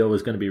that the deal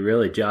was going to be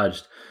really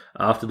judged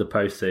after the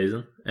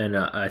postseason, and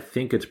I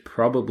think it's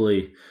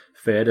probably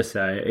fair to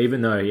say,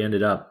 even though he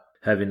ended up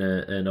having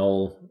an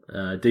all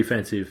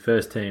defensive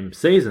first team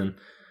season,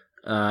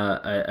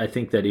 I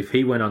think that if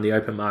he went on the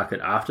open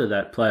market after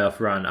that playoff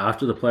run,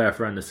 after the playoff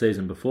run the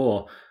season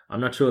before, I'm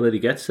not sure that he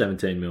gets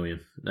 $17 million,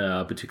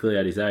 particularly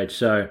at his age.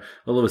 So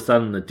all of a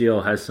sudden the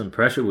deal has some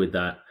pressure with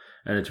that,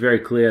 and it's very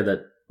clear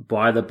that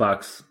by the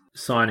Bucks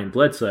signing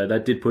Bledsoe,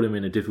 that did put him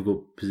in a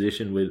difficult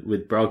position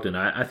with Brogdon.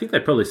 I think they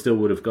probably still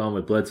would have gone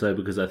with Bledsoe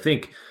because I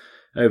think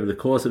over the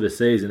course of a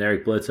season,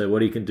 Eric Bledsoe,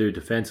 what he can do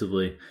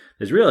defensively,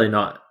 there's really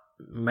not,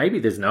 maybe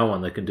there's no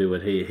one that can do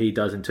what he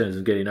does in terms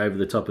of getting over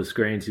the top of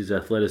screens, his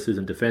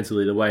athleticism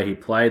defensively, the way he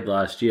played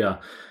last year.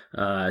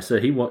 So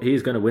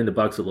he's going to win the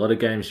Bucks a lot of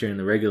games during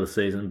the regular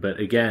season, but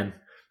again,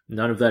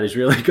 none of that is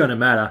really going to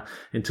matter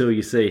until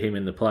you see him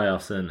in the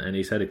playoffs, and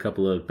he's had a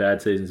couple of bad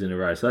seasons in a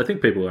row. So I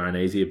think people are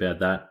uneasy about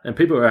that, and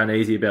people are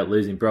uneasy about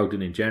losing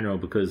Brogdon in general,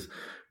 because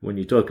when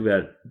you talk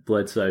about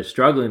Bledsoe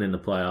struggling in the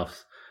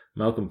playoffs,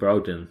 Malcolm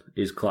Brogdon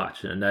is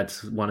clutch, and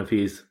that's one of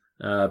his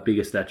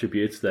biggest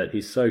attributes, that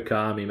he's so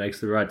calm, he makes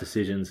the right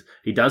decisions,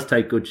 he does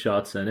take good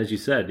shots, and as you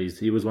said,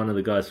 he was one of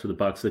the guys for the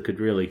Bucks that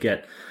could really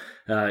get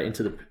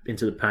into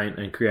the paint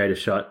and create a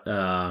shot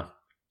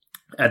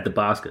at the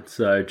basket.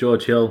 So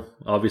George Hill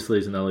obviously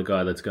is another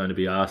guy that's going to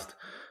be asked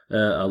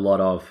a lot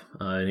of,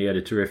 and he had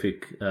a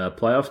terrific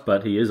playoffs,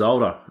 but he is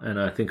older,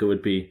 and I think it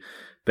would be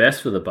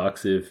best for the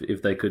Bucks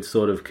if they could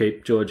sort of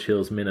keep George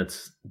Hill's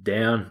minutes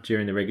down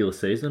during the regular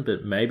season,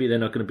 but maybe they're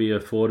not going to be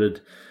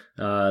afforded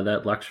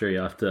that luxury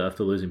after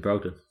losing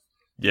Brogdon.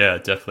 Yeah,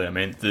 definitely. I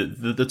mean,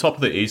 the top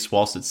of the East,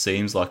 whilst it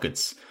seems like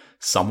it's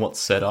somewhat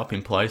set up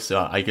in place,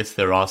 I guess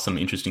there are some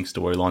interesting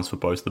storylines for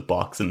both the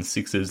Bucks and the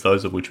Sixers,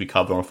 those of which we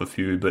cover off a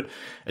few, but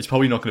it's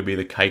probably not going to be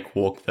the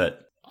cakewalk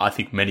that I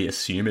think many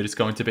assume it is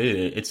going to be.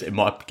 It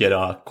might get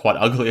quite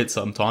ugly at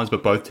some times,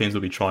 but both teams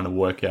will be trying to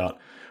work out,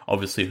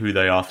 obviously, who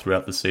they are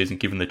throughout the season,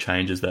 given the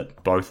changes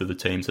that both of the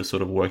teams have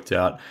sort of worked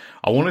out.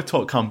 I want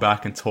to come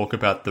back and talk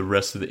about the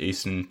rest of the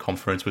Eastern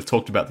Conference. We've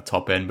talked about the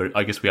top end, but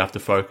I guess we have to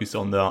focus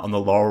on the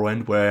lower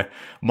end, where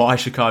my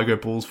Chicago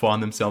Bulls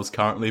find themselves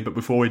currently. But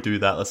before we do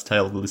that, let's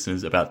tell the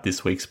listeners about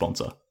this week's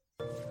sponsor.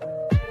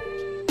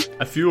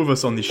 A few of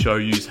us on this show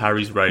use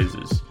Harry's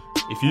Razors.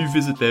 If you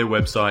visit their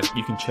website,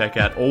 you can check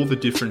out all the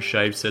different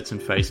shave sets and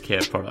face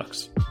care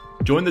products.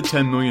 Join the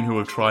 10 million who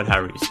have tried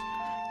Harry's.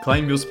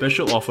 Claim your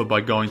special offer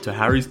by going to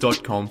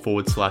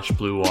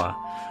harrys.com/Blue Wire.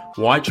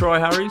 Why try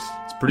Harry's?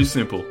 It's pretty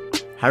simple.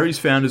 Harry's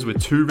founders were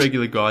two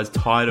regular guys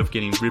tired of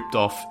getting ripped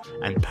off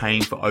and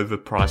paying for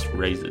overpriced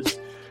razors.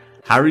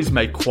 Harry's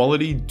make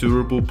quality,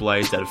 durable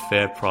blades at a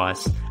fair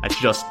price at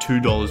just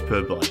 $2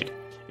 per blade.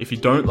 If you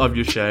don't love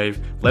your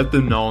shave, let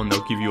them know and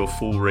they'll give you a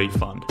full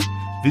refund.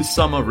 This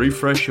summer,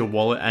 refresh your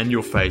wallet and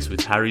your face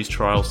with Harry's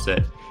trial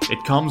set.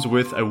 It comes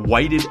with a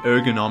weighted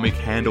ergonomic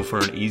handle for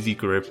an easy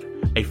grip,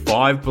 a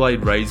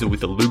 5-blade razor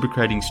with a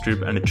lubricating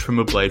strip and a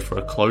trimmer blade for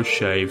a close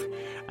shave,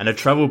 and a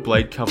travel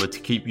blade cover to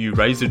keep you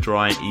razor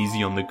dry and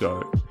easy on the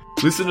go.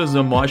 Listeners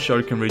on my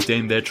show can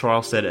redeem their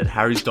trial set at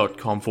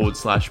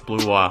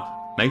harrys.com/Blue Wire.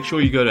 Make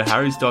sure you go to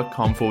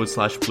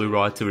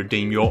harrys.com/bluewire to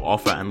redeem your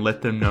offer and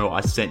let them know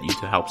I sent you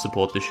to help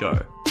support the show.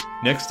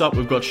 Next up,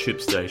 we've got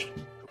ShipStation.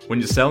 When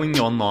you're selling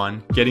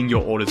online, getting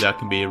your orders out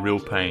can be a real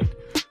pain.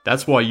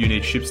 That's why you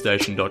need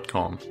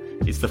ShipStation.com.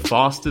 It's the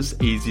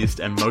fastest, easiest,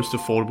 and most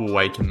affordable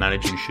way to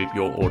manage and ship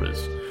your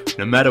orders.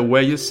 No matter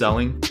where you're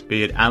selling,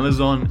 be it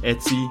Amazon,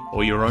 Etsy,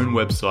 or your own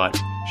website,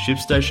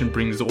 ShipStation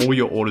brings all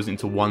your orders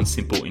into one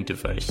simple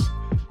interface.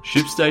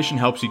 ShipStation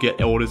helps you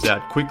get orders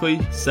out quickly,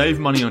 save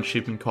money on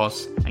shipping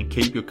costs, and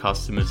keep your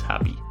customers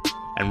happy.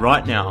 And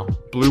right now,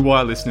 Blue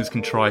Wire listeners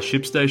can try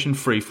ShipStation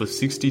free for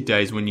 60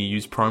 days when you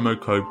use promo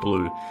code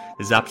BLUE.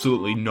 There's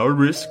absolutely no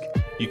risk.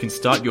 You can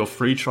start your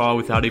free trial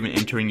without even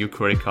entering your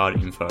credit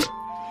card info.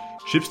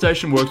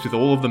 ShipStation works with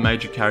all of the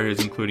major carriers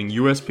including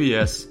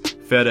USPS,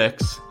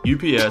 FedEx,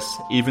 UPS,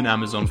 even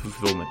Amazon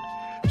Fulfillment.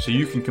 So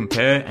you can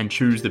compare and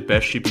choose the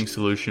best shipping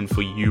solution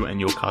for you and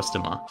your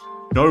customer.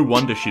 No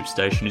wonder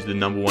ShipStation is the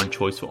 #1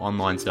 choice for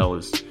online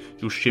sellers.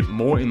 You'll ship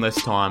more in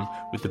less time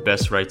with the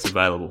best rates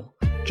available.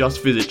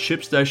 Just visit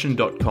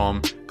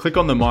ShipStation.com, click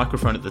on the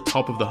microphone at the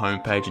top of the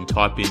homepage and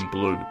type in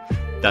BLUE.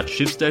 That's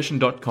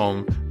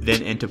ShipStation.com,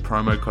 then enter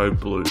promo code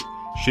BLUE.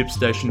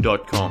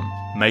 ShipStation.com.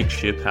 Make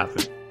ship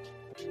happen.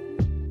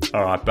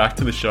 Alright, back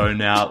to the show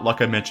now.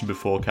 Like I mentioned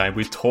before, Kane,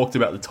 we've talked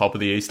about the top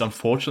of the East.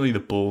 Unfortunately, the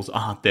Bulls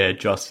aren't there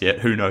just yet.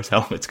 Who knows how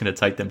long it's going to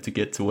take them to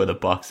get to where the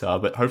Bucks are,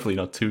 but hopefully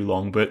not too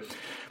long. But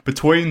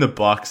between the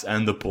Bucks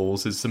and the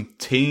Bulls, there's some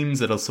teams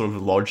that are sort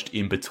of lodged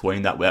in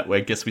between that where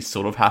I guess we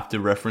sort of have to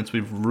reference.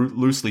 We've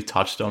loosely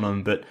touched on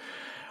them, but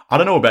I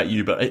don't know about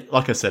you, but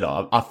like I said,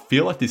 I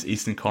feel like this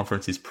Eastern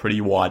Conference is pretty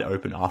wide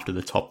open after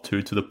the top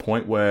two, to the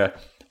point where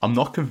I'm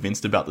not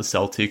convinced about the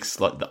Celtics.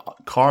 Like, the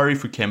Kyrie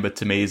for Kemba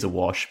to me is a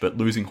wash, but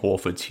losing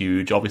Horford's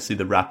huge. Obviously,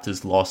 the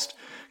Raptors lost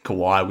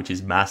Kawhi, which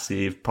is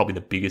massive, probably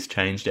the biggest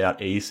change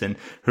out east. And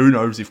who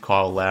knows if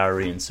Kyle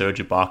Lowry and Serge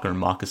Ibaka and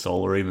Marc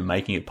Gasol are even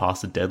making it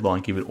past the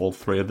deadline, given all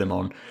three of them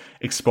on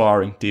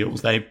expiring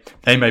deals. They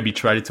may be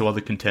traded to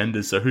other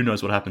contenders, so who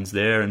knows what happens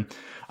there. And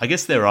I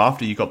guess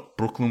thereafter, you got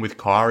Brooklyn with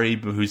Kyrie,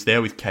 who's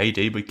there with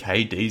KD, but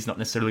KD's not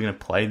necessarily going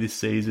to play this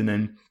season.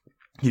 And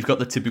you've got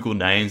the typical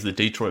names, the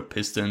Detroit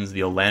Pistons,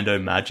 the Orlando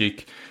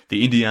Magic,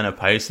 the Indiana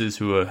Pacers,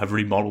 who have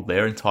remodeled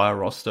their entire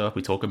roster.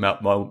 We talked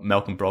about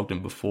Malcolm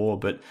Brogdon before,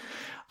 but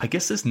I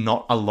guess there's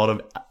not a lot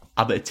of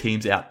other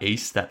teams out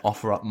east that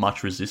offer up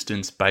much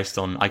resistance based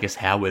on, I guess,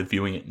 how we're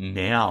viewing it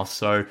now.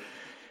 So,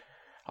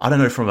 I don't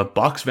know, from a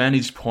Bucks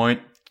vantage point,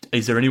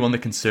 is there anyone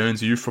that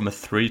concerns you from a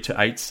 3 to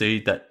 8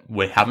 seed that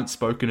we haven't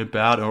spoken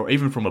about? Or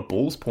even from a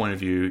Bulls point of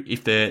view,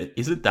 if there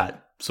isn't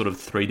that sort of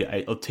 3 to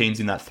 8, or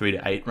teams in that 3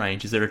 to 8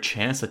 range, is there a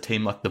chance a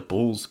team like the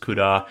Bulls could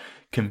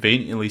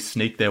conveniently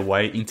sneak their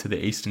way into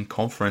the Eastern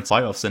Conference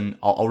playoffs? And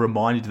I'll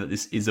remind you that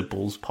this is a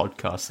Bulls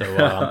podcast,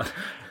 so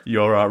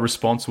your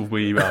response will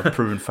be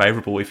proven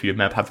favourable if you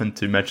happen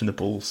to mention the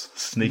Bulls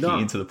sneaking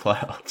into the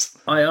playoffs.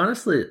 I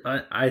honestly,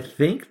 I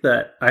think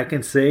that I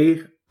can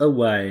see a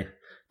way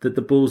that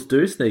the Bulls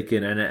do sneak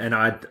in, and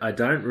I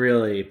don't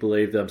really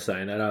believe that I'm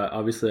saying that.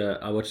 Obviously,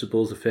 I watched the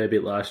Bulls a fair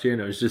bit last year,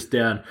 and it was just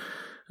down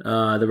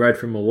the road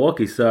from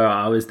Milwaukee, so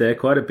I was there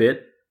quite a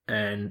bit,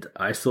 and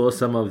I saw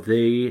some of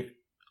the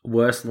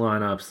worst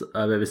lineups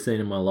I've ever seen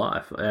in my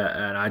life,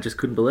 and I just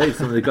couldn't believe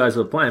some of the guys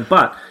were playing.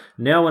 But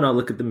now when I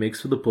look at the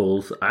mix for the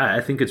Bulls,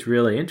 I think it's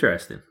really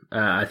interesting.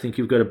 I think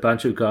you've got a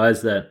bunch of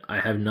guys that I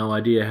have no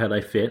idea how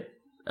they fit.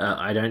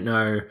 I don't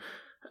know.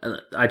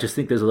 I just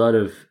think there's a lot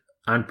of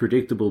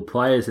unpredictable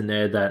players in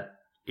there that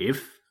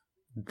if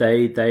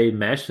they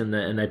mesh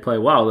and they play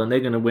well, then they're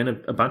going to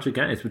win a bunch of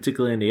games,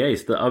 particularly in the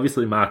East.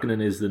 Obviously,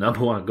 Markkanen is the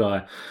 #1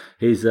 guy.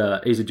 He's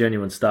a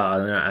genuine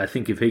star, and I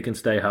think if he can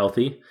stay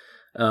healthy,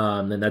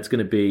 then that's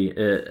going to be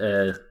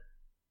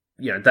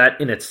that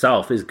in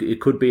itself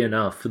it could be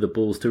enough for the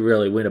Bulls to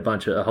really win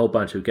a whole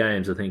bunch of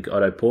games. I think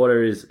Otto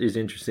Porter is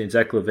interesting.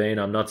 Zach LaVine,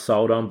 I'm not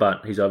sold on,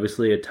 but he's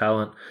obviously a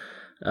talent.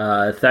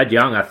 Thad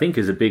Young, I think,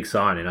 is a big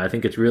signing. I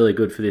think it's really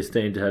good for this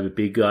team to have a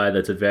big guy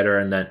that's a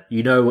veteran that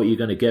you know what you're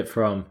going to get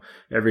from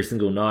every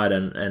single night.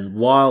 And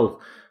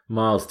while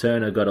Miles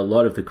Turner got a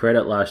lot of the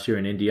credit last year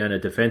in Indiana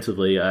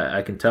defensively,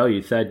 I can tell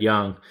you Thad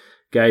Young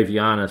gave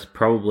Giannis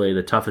probably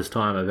the toughest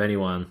time of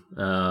anyone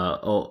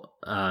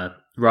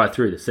right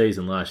through the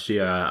season last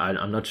year.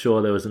 I'm not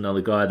sure there was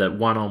another guy that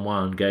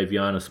one-on-one gave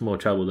Giannis more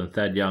trouble than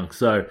Thad Young.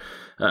 So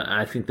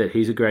I think that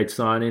he's a great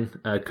signing.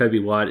 Kobe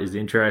White is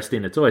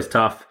interesting. It's always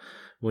tough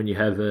when you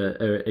have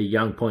a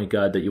young point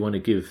guard that you want to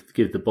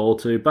give the ball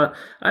to. But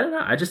I don't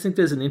know. I just think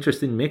there's an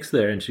interesting mix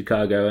there in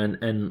Chicago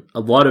and a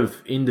lot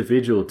of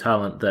individual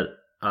talent that,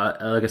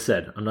 like I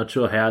said, I'm not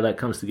sure how that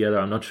comes together.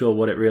 I'm not sure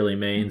what it really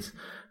means.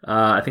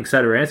 I think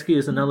Satoransky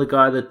is another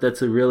guy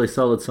that's a really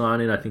solid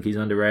signing. I think he's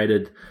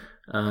underrated.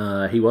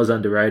 He was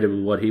underrated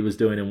with what he was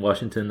doing in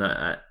Washington.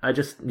 I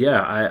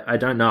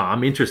don't know.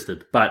 I'm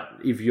interested. But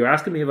if you're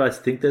asking me if I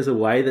think there's a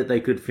way that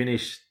they could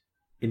finish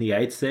in the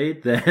 8th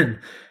seed, then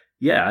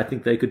yeah, I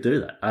think they could do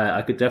that.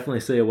 I could definitely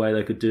see a way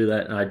they could do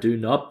that, and I do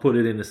not put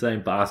it in the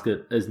same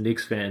basket as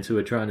Knicks fans who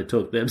are trying to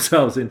talk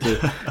themselves into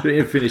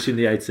finishing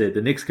the 8th seed.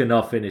 The Knicks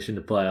cannot finish in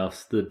the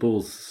playoffs. The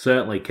Bulls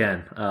certainly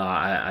can.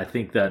 I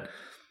think that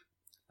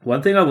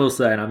one thing I will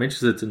say, and I'm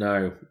interested to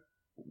know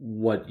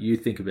what you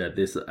think about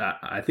this.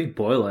 I think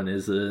Boylen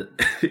is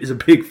a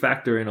big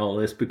factor in all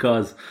this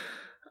because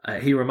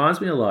he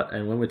reminds me a lot,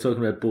 and when we're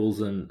talking about Bulls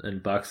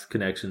and Bucks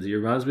connections, he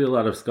reminds me a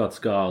lot of Scott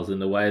Skiles in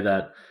the way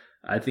that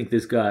I think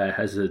this guy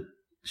has a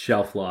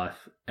shelf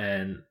life,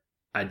 and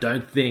I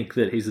don't think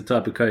that he's the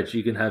type of coach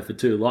you can have for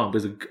too long,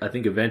 because I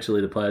think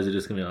eventually the players are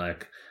just going to be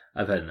like,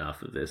 I've had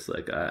enough of this.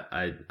 Like,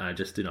 I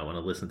just do not want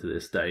to listen to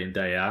this day in,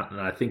 day out. And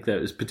I think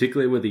that was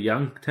particularly with a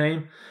young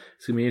team,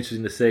 it's going to be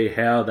interesting to see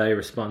how they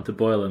respond to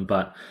Boylen,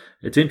 but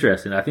it's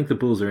interesting. I think the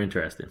Bulls are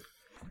interesting.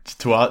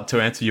 To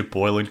answer your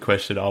Boylen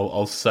question,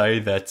 I'll say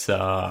that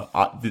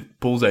the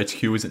Bulls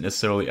HQ isn't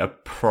necessarily a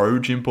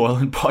pro-Jim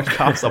Boylen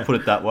podcast, I'll put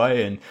it that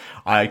way, and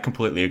I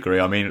completely agree.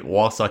 I mean,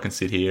 whilst I can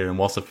sit here and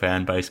whilst the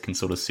fan base can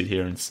sort of sit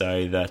here and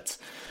say that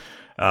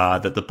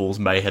the Bulls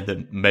may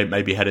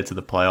be headed to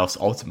the playoffs,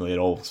 ultimately it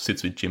all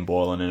sits with Jim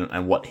Boylen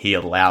and what he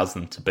allows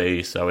them to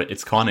be. So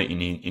it's kind of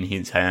in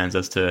his hands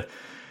as to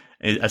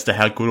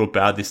how good or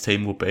bad this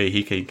team will be.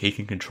 He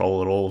can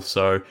control it all.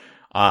 So.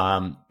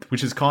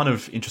 Which is kind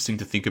of interesting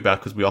to think about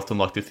because we often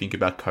like to think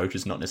about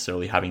coaches not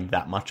necessarily having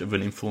that much of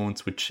an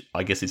influence, which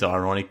I guess is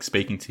ironic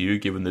speaking to you,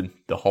 given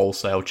the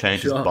wholesale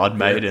changes Bud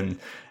made and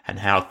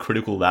how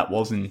critical that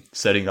was in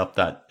setting up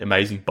that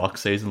amazing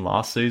Bucks season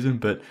last season.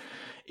 But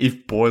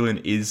if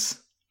Boylen is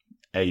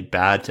a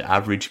bad to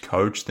average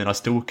coach, then I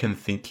still can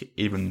think,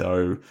 even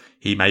though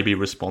he may be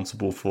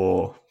responsible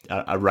for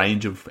a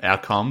range of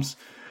outcomes,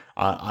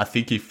 I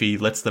think if he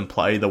lets them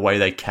play the way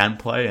they can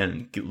play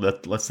and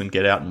lets them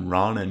get out and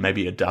run and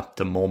maybe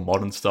adapt a more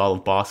modern style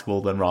of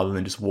basketball, then rather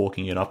than just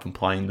walking it up and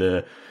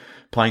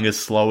playing as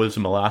slow as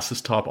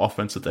molasses type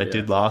offense that they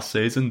did last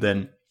season,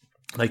 then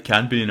they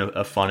can be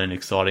a fun and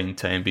exciting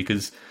team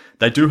because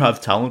they do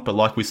have talent. But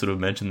like we sort of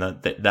mentioned,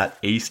 that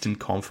Eastern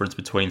Conference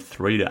between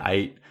 3 to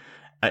 8,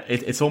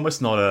 it's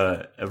almost not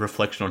a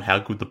reflection on how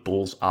good the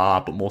Bulls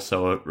are, but more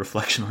so a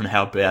reflection on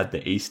how bad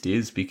the East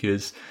is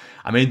because,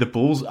 I mean, the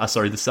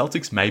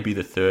Celtics may be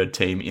the third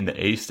team in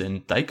the East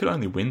and they could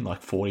only win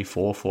like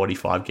 44,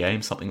 45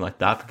 games, something like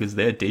that, because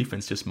their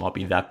defense just might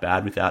be that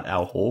bad without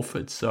Al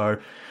Horford. So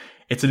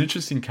it's an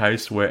interesting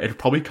case where it'll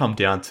probably come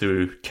down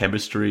to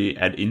chemistry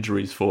and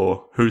injuries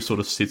for who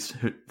sort of sits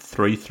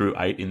 3 through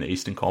 8 in the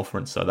Eastern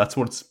Conference. So that's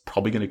what it's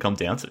probably going to come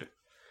down to.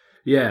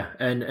 Yeah,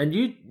 and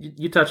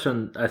you touched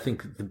on, I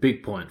think, the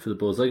big point for the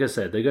Bulls. Like I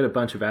said, they got a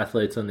bunch of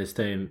athletes on this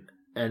team,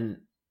 and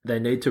they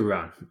need to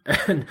run.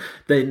 And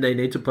they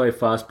need to play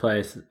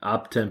fast-paced,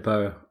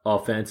 up-tempo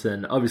offense.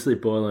 And obviously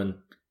Boylen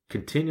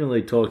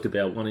continually talked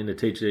about wanting to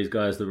teach these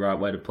guys the right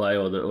way to play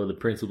or the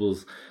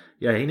principles.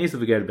 Yeah, he needs to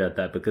forget about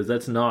that because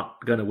that's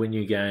not going to win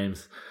you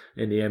games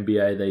in the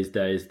NBA these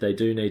days. They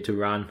do need to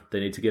run. They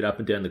need to get up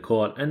and down the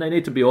court. And they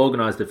need to be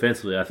organised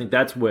defensively. I think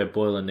that's where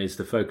Boylen needs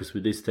to focus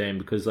with this team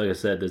because, like I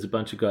said, there's a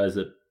bunch of guys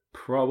that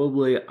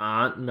probably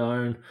aren't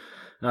known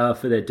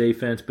for their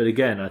defense. But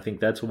again, I think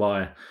that's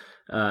why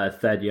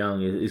Thad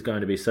Young is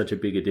going to be such a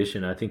big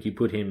addition. I think you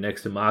put him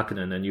next to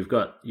Markkanen and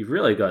you've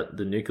really got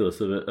the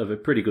nucleus of a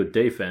pretty good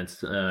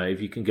defense.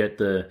 If you can get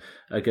the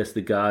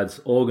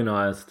guards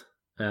organised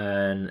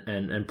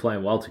and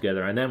playing well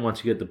together. And then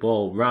once you get the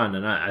ball, run.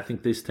 And I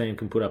think this team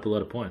can put up a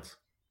lot of points.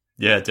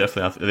 Yeah,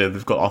 definitely.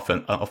 They've got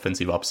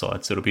offensive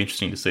upside, so it'll be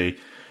interesting to see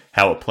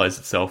how it plays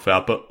itself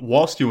out. But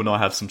whilst you and I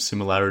have some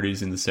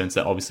similarities in the sense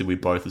that obviously we're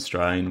both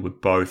Australian, we're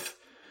both,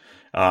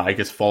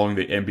 following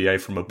the NBA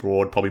from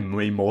abroad, probably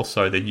me more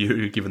so than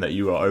you, given that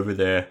you were over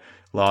there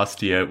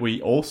last year. We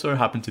also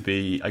happen to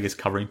be,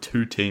 covering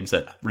two teams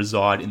that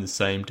reside in the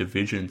same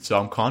division. So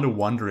I'm kind of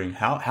wondering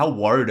how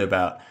worried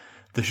about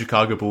the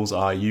Chicago Bulls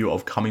are you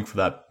of coming for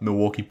that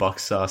Milwaukee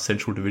Bucks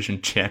Central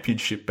Division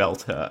championship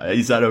belt?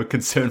 Is that a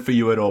concern for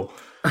you at all?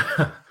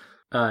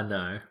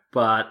 No,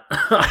 but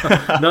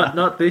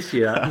not this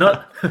year,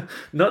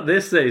 not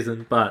this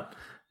season. But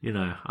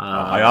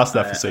I asked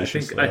that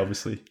facetiously,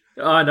 obviously.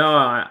 I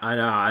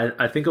know.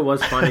 I think it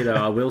was funny though.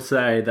 I will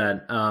say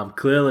that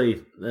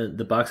clearly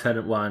the Bucks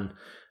hadn't won.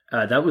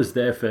 That was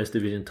their first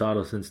division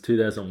title since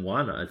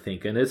 2001, I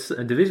think. And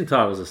division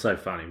titles are so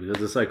funny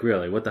because it's like,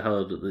 really, what the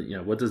hell,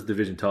 what does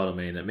division title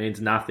mean? It means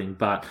nothing.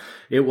 But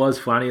it was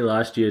funny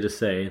last year to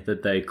see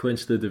that they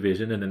clinched the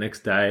division and the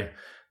next day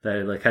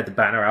they had the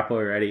banner up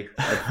already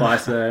at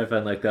Fiserv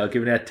and they were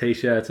giving out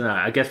t-shirts. And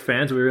I guess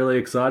fans were really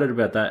excited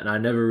about that. And I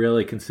never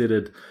really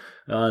considered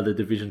the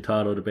division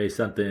title to be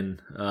something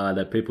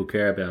that people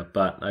care about.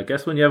 But I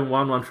guess when you haven't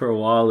won one for a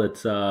while,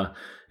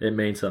 it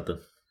means something.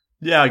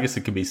 Yeah, I guess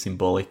it can be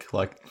symbolic,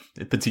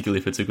 particularly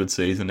if it's a good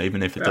season,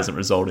 even if it doesn't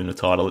result in a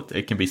title,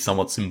 it can be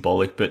somewhat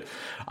symbolic. But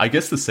I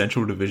guess the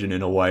Central Division,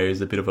 in a way, is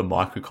a bit of a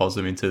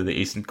microcosm into the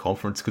Eastern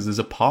Conference because there's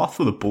a path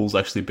for the Bulls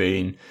actually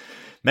being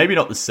maybe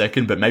not the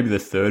second, but maybe the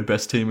third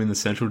best team in the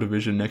Central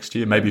Division next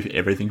year. Maybe if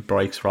everything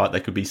breaks right, they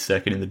could be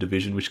second in the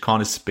division, which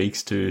kind of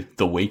speaks to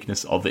the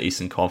weakness of the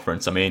Eastern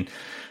Conference. I mean,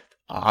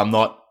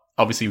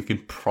 obviously, we can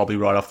probably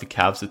write off the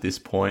Cavs at this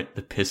point.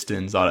 The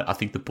Pistons, I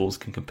think the Bulls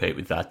can compete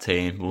with that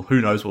team. Well,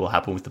 who knows what will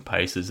happen with the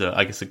Pacers?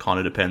 I guess it kind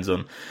of depends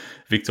on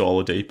Victor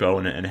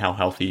Oladipo and how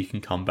healthy he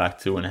can come back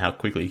to and how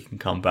quickly he can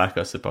come back,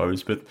 I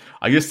suppose. But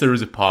I guess there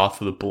is a path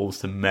for the Bulls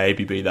to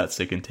maybe be that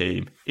second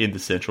team in the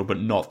Central, but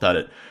not that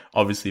it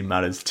obviously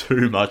matters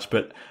too much.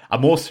 But a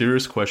more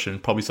serious question,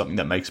 probably something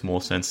that makes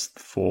more sense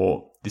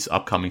for this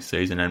upcoming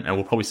season, and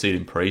we'll probably see it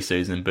in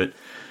preseason, but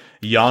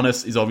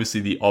Giannis is obviously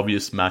the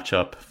obvious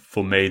matchup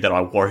for me that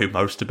I worry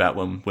most about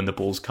when the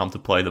Bulls come to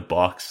play the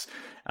Bucks.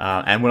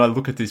 And when I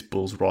look at this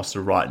Bulls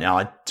roster right now,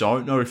 I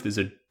don't know if there's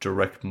a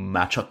direct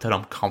matchup that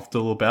I'm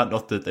comfortable about.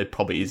 Not that there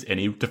probably is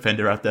any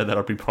defender out there that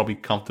I'd be probably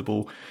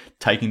comfortable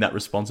taking that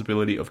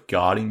responsibility of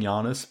guarding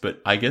Giannis.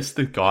 But I guess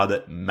the guy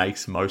that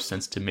makes most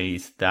sense to me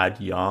is Thad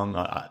Young.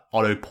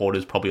 Otto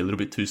Porter's probably a little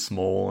bit too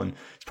small, and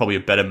it's probably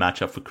a better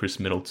matchup for Chris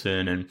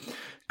Middleton. And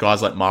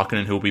guys like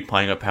Markkanen, who will be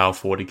playing a power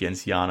forward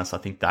against Giannis, I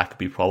think that could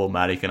be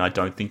problematic. And I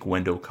don't think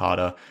Wendell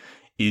Carter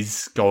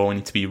is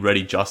going to be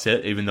ready just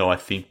yet, even though I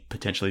think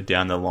potentially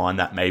down the line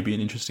that may be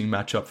an interesting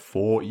matchup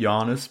for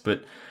Giannis.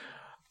 But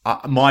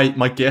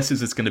my guess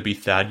is it's going to be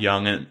Thad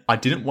Young. And I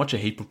didn't watch a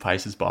heap of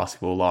Pacers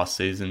basketball last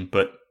season,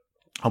 but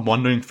I'm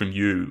wondering from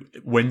you,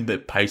 when the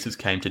Pacers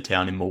came to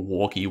town in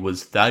Milwaukee,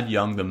 was Thad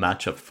Young the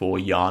matchup for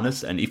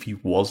Giannis? And if he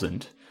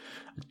wasn't,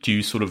 do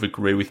you sort of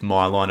agree with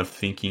my line of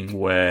thinking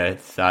where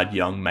Thad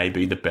Young may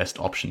be the best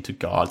option to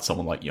guard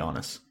someone like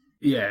Giannis?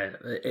 Yeah,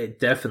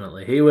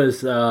 definitely. He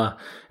was,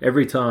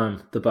 every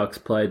time the Bucks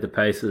played the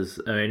Pacers,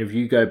 I mean, if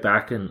you go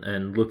back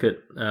and look at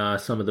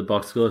some of the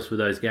box scores for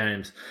those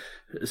games,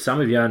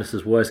 some of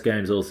Giannis's worst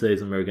games all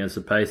season were against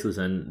the Pacers,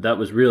 and that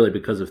was really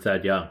because of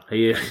Thad Young.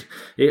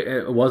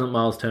 It wasn't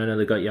Miles Turner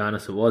that got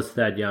Giannis, it was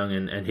Thad Young,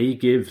 and he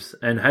gives,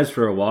 and has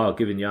for a while,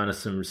 given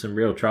Giannis some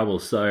real trouble.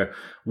 So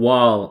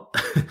while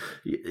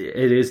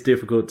it is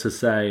difficult to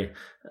say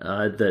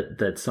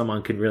that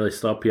someone can really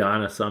stop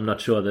Giannis, I'm not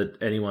sure that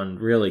anyone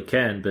really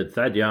can, but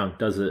Thad Young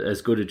does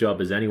as good a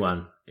job as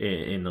anyone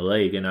in the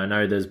league. And I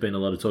know there's been a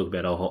lot of talk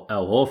about Al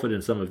Horford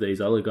and some of these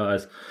other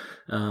guys,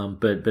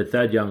 but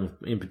Thad Young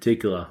in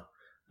particular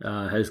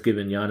has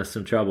given Giannis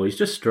some trouble. He's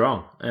just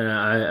strong, and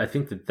I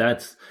think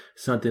that's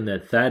something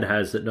that Thad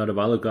has that not of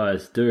other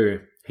guys do.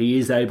 He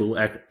is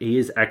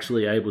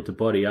actually able to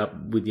body up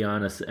with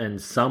Giannis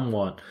and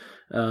somewhat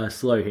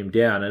slow him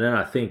down. And then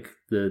I think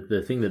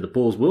the thing that the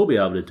Bulls will be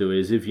able to do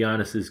is, if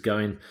Giannis is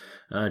going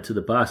to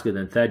the basket,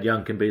 then Thad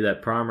Young can be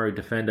that primary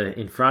defender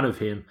in front of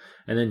him,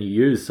 and then you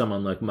use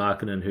someone like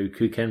Markkanen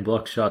who can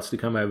block shots to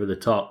come over the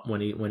top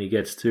when he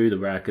gets to the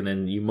rack, and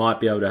then you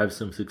might be able to have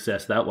some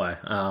success that way.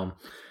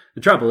 The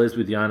trouble is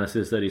with Giannis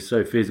is that he's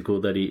so physical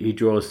that he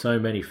draws so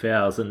many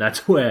fouls, and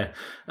that's where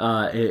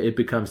it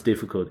becomes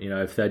difficult. You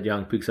know, if Thad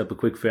Young picks up a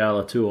quick foul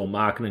or two, or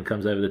Markkanen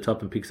comes over the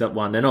top and picks up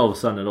one, then all of a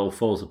sudden it all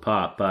falls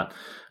apart. But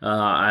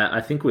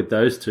I think with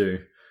those two,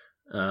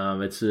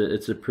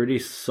 it's a pretty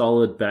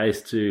solid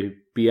base to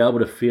be able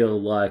to feel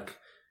like,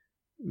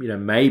 you know,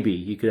 maybe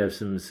you could have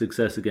some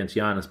success against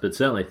Giannis, but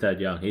certainly Thad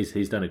Young,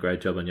 he's done a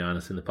great job on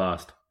Giannis in the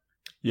past.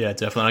 Yeah,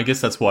 definitely. I guess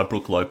that's why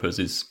Brook Lopez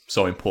is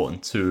so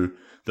important to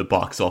the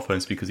Bucks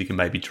offense, because he can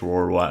maybe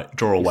draw away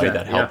exactly,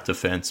 that help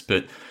defense.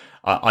 But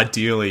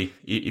ideally,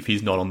 if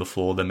he's not on the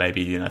floor, then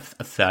maybe, you know,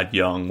 a Thad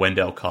Young,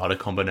 Wendell Carter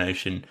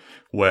combination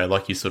where,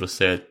 like you sort of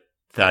said,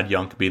 Thad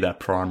Young could be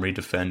that primary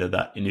defender,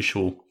 that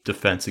initial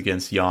defense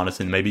against Giannis,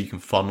 and maybe you can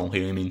funnel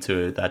him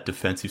into that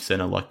defensive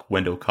center like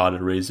Wendell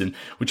Carter is, and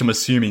which I'm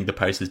assuming the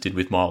Pacers did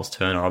with Miles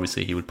Turner.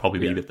 Obviously, he would probably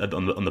be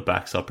on the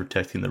backside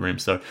protecting the rim.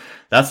 So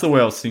that's the way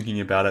I was thinking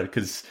about it,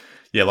 because,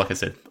 yeah, like I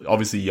said,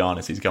 obviously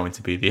Giannis is going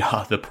to be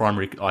the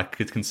primary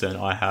concern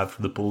I have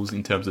for the Bulls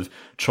in terms of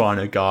trying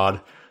to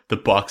guard the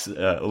Bucks.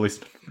 At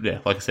least, yeah,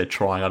 like I said,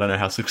 trying. I don't know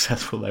how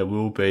successful they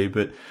will be,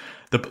 but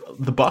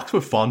the Bucks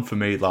were fun for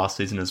me last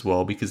season as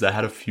well, because they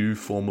had a few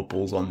former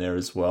Bulls on there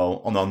as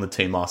well on the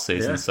team last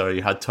season. Yeah. So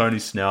you had Tony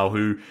Snell,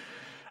 who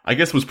I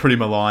guess was pretty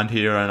maligned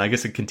here, and I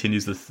guess it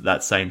continues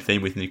that same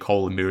theme with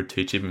Nikola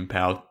Mirotic, even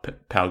Pau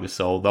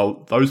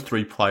Gasol. Those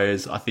three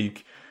players, I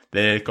think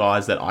they're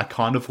guys that I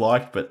kind of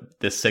like, but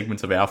there's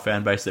segments of our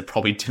fan base that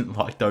probably didn't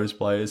like those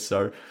players.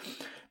 So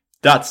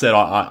that said,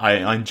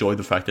 I enjoyed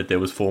the fact that there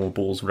was former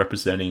Bulls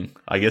representing,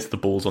 I guess, the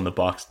Bulls on the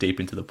Bucks deep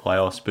into the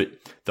playoffs. But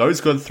those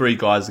three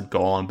guys are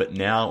gone. But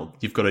now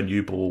you've got a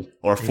new Bull,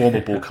 or a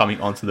former Bull, coming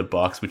onto the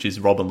Bucks, which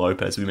is Robin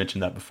Lopez. We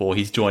mentioned that before.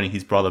 He's joining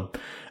his brother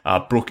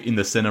Brook in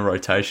the center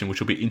rotation, which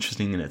will be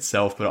interesting in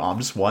itself. But I'm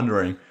just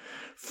wondering,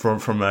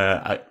 from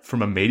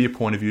a media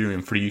point of view,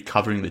 and for you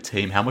covering the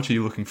team, how much are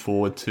you looking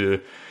forward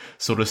to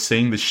sort of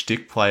seeing the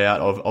shtick play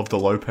out of the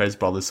Lopez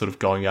brothers sort of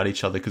going at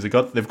each other? Because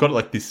they've got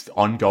like this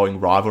ongoing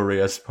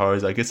rivalry, I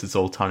suppose. I guess it's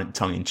all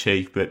tongue in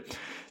cheek, but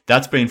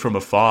that's been from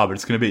afar. But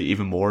it's going to be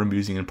even more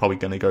amusing, and probably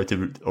going to go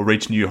to or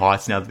reach new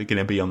heights now that they're going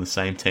to be on the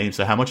same team.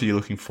 So how much are you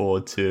looking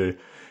forward to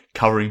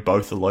covering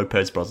both the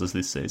Lopez brothers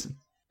this season?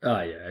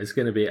 Oh yeah, it's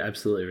going to be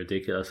absolutely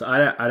ridiculous.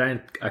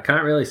 I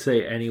can't really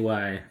see any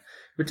way.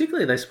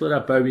 Particularly, they split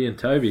up Bobby and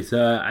Toby,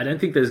 so I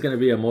don't think there's going to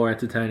be a more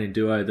entertaining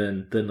duo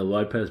than the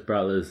Lopez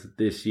brothers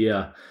this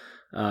year.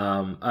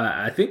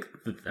 I think,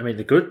 I mean,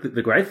 the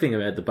great thing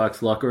about the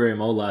Bucks locker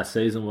room all last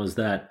season was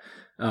that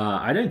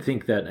I don't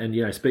think that,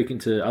 and speaking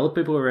to other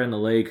people around the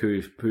league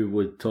who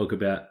would talk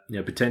about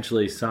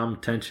potentially some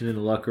tension in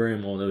the locker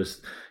room, or there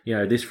was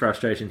this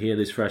frustration here,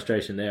 this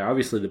frustration there.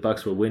 Obviously, the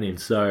Bucks were winning,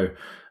 so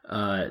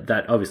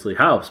that obviously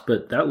helps.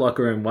 But that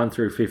locker room 1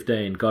 through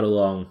 15 got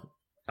along.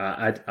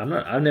 I've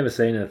never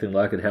seen anything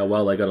like it, how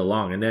well they got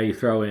along. And now you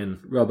throw in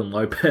Robin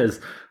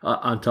Lopez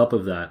on top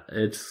of that.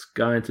 It's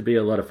going to be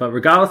a lot of fun.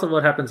 Regardless of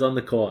what happens on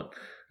the court,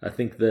 I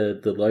think the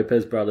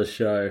Lopez brothers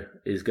show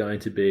is going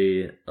to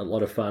be a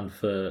lot of fun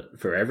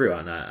for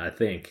everyone. I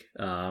think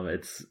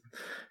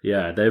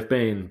they've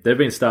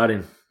been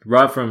starting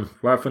right from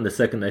the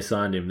second they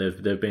signed him.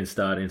 They've been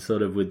starting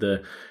sort of with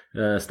the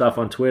stuff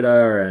on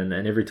Twitter, and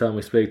every time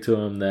we speak to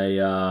them,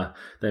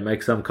 they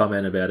make some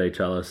comment about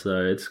each other.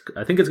 So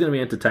I think it's going to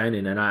be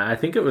entertaining, and I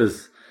think it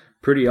was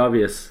pretty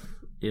obvious,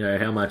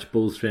 how much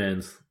Bulls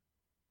fans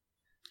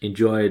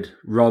enjoyed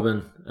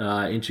Robin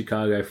in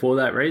Chicago for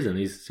that reason.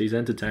 He's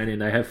entertaining.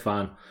 They have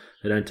fun.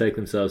 They don't take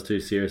themselves too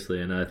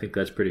seriously, and I think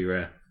that's pretty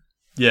rare.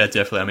 Yeah,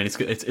 definitely. I mean, it's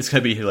going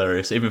to be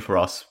hilarious, even for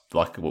us,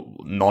 like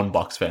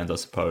non-Bucks fans, I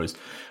suppose.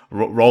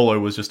 Rolo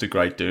was just a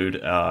great dude.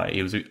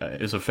 He was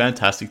a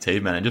fantastic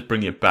team, man. And just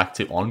bringing it back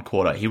to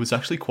on-court, he was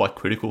actually quite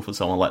critical for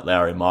someone like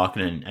Lauri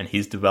Markkanen and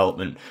his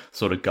development,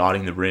 sort of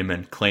guarding the rim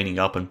and cleaning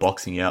up and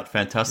boxing out.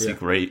 Fantastic,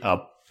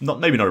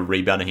 not a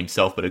rebounder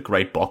himself, but a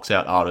great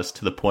box-out artist,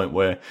 to the point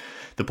where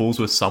the Bulls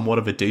were somewhat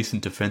of a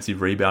decent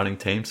defensive rebounding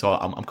team. So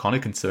I'm kind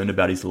of concerned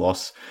about his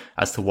loss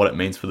as to what it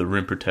means for the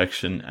rim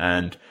protection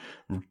and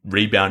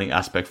rebounding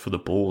aspect for the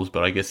Bulls,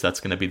 but I guess that's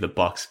going to be the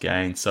Bucks'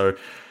 gain. So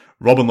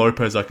Robin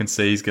Lopez, I can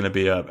see, is going to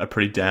be a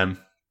pretty damn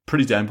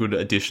good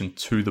addition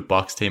to the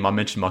Bucks team. I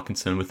mentioned my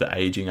concern with the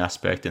aging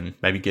aspect and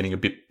maybe getting a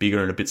bit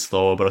bigger and a bit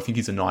slower, but I think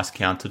he's a nice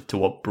counter to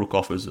what Brook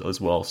offers as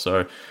well.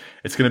 So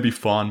it's going to be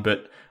fun,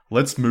 but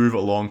let's move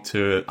along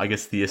to, I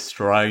guess, the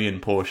Australian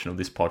portion of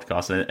this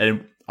podcast.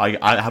 And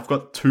I have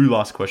got 2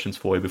 last questions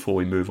for you before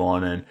we move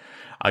on, and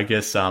I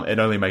guess it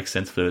only makes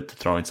sense to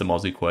throw in some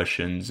Aussie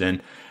questions.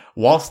 And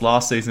whilst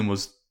last season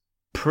was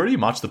pretty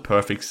much the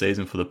perfect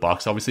season for the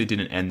Bucks, obviously it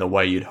didn't end the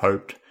way you'd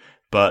hoped,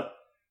 but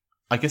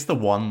I guess the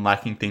one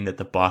lacking thing that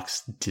the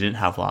Bucks didn't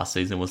have last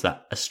season was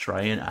that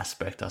Australian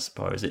aspect, I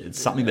suppose. It's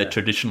something that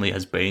traditionally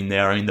has been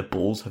there. I mean, the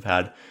Bulls have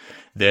had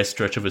their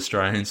stretch of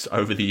Australians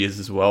over the years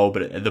as well,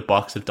 but the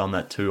Bucks have done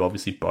that too.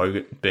 Obviously,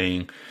 Bogut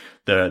being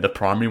the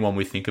primary one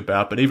we think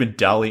about, but even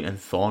Daly and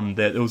Thon,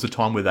 there was a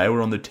time where they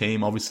were on the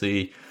team.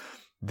 Obviously,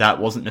 that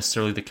wasn't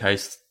necessarily the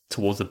case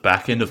towards the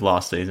back end of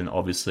last season,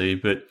 obviously,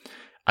 but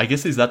I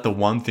guess is that the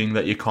one thing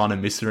that you're kind of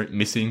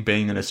missing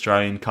being an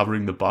Australian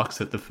covering the Bucks,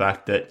 that the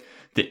fact that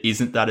there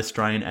isn't that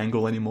Australian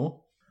angle anymore?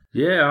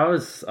 Yeah, I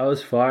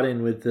was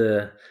fighting with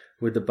the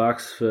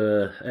Bucks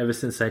for ever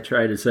since they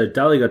traded. So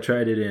Daly got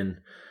traded in,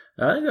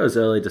 I think it was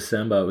early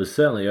December. It was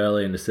certainly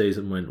early in the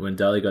season when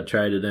Daly got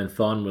traded. And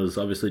Thon was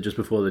obviously just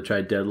before the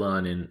trade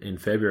deadline in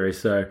February.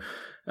 So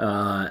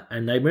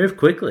and they moved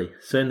quickly.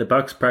 So in the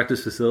Bucks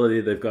practice facility,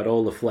 they've got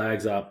all the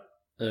flags up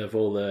of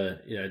all the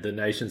the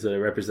nations that are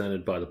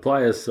represented by the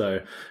players. So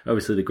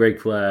obviously the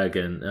Greek flag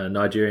and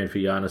Nigerian for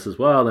Giannis as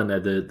well. Then they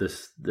had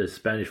the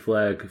Spanish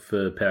flag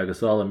for Pau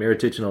Gasol and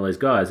Mirotic and all these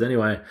guys.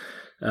 Anyway,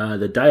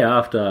 the day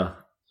after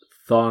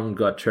Thon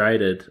got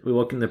traded, we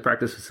walked in the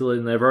practice facility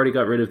and they've already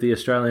got rid of the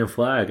Australian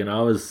flag. And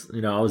I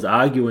was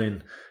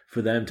arguing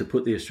for them to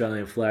put the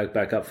Australian flag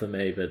back up for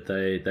me, but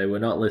they were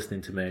not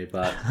listening to me.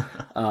 But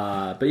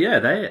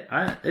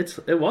yeah,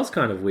 it was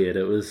kind of weird.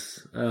 It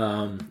was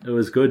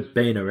good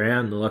being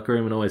around the locker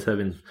room and always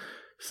having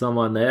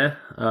someone there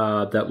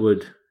that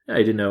would. You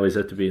didn't always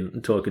have to be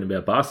talking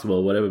about basketball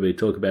or whatever, but we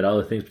talk about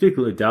other things.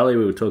 Particularly Daly,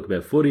 we would talk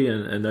about footy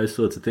and those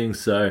sorts of things.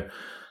 So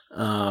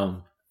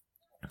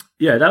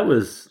yeah, that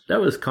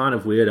was kind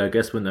of weird, I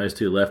guess, when those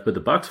two left. But the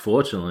Bucks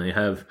fortunately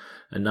have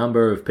a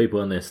number of people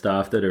on their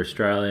staff that are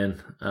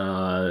Australian,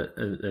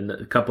 and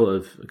a couple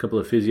of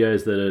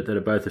physios that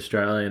are both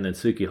Australian. And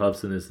Suki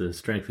Hobson is the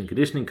strength and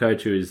conditioning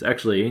coach, who is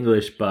actually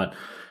English, but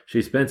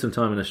she spent some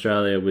time in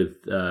Australia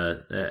with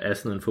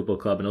Essendon Football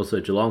Club and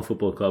also Geelong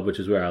Football Club, which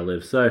is where I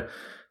live. So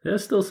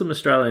there's still some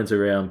Australians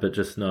around, but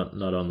just not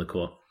on the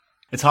court.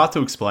 It's hard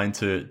to explain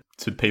to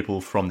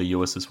people from the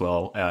US as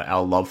well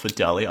our love for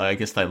Daly. I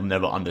guess they'll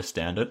never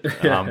understand it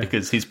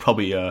because he's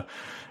probably a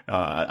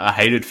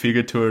hated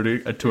figure to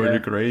a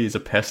degree. He's a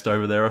pest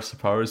over there, I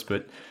suppose.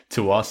 But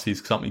to us,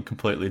 he's something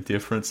completely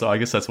different. So I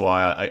guess that's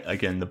why,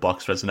 again, the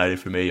Bucks resonated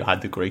for me. I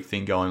had the Greek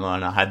thing going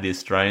on. I had the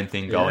Australian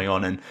thing going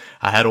on. And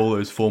I had all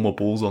those former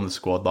Bulls on the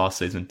squad last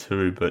season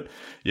too. But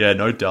yeah,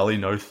 no Daly,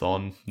 no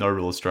Thon, no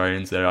real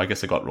Australians there. I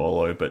guess I got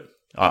Rolo, but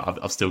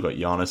I've still got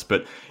Giannis.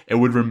 But it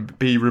would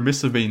be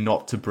remiss of me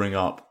not to bring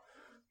up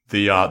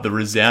the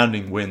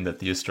resounding win that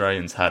the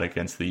Australians had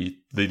against the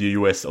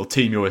US or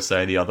Team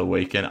USA the other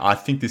week. And I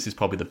think this is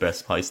probably the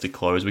best place to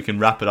close. We can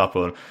wrap it up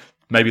or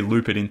maybe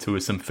loop it into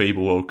some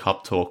FIBA World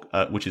Cup talk,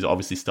 which is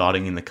obviously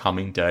starting in the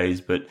coming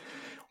days. But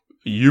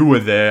you were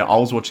there. I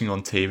was watching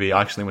on TV.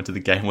 I actually went to the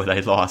game where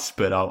they lost,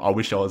 but I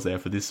wish I was there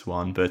for this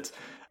one. But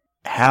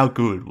how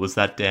good was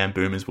that damn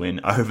Boomers win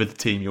over the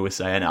Team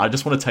USA? And I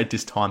just want to take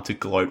this time to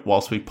gloat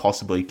whilst we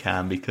possibly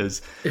can,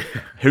 because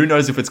who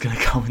knows if it's going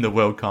to come in the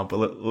World Cup.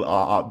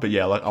 But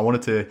yeah, like, I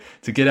wanted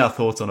to get our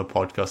thoughts on a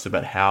podcast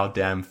about how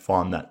damn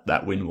fun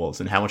that win was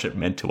and how much it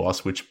meant to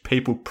us, which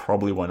people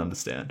probably won't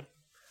understand.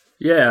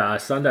 Yeah,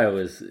 Sunday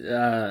was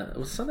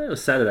Sunday or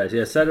Saturday?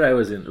 Yeah, Saturday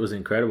was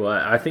incredible.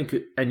 I think,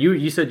 and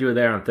you said you were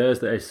there on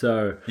Thursday,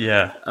 so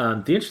yeah.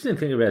 The interesting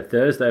thing about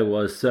Thursday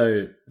was,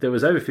 so there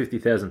was over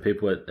 50,000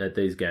 people at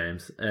these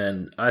games,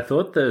 and I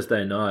thought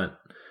Thursday night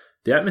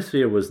the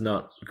atmosphere was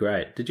not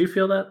great. Did you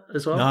feel that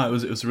as well? No,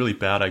 it was really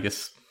bad. I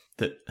guess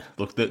that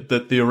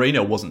the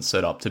arena wasn't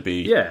set up to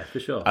be for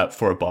sure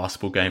for a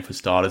basketball game for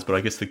starters, but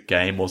I guess the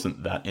game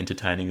wasn't that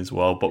entertaining as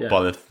well. But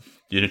by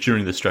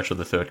during the stretch of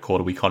the third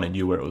quarter, we kind of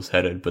knew where it was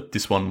headed, but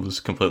this one was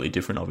completely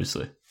different,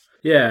 obviously.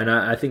 Yeah, and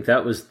I think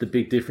that was the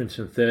big difference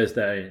from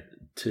Thursday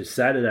to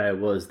Saturday,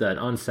 was that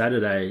on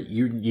Saturday,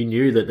 you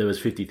knew that there was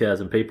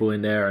 50,000 people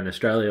in there, and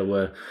Australia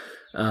were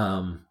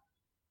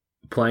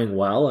playing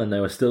well, and they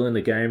were still in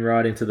the game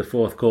right into the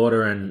fourth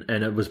quarter, and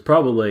it was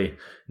probably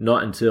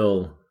not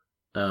until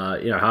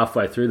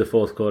halfway through the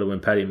fourth quarter when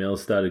Patty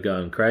Mills started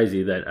going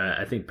crazy that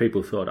I think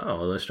people thought, oh,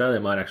 well, Australia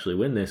might actually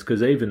win this,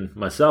 because even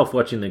myself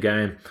watching the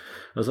game,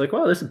 I was like,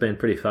 well, this has been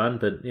pretty fun,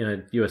 but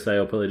USA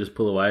will probably just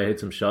pull away, hit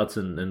some shots,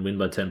 and win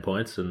by 10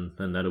 points, and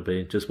that'll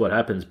be just what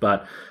happens.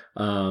 But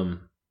in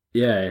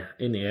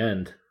the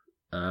end,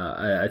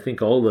 I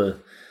think all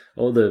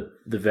the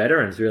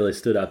veterans really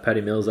stood up.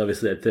 Patty Mills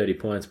obviously had 30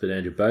 points, but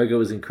Andrew Bogut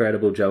was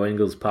incredible. Joe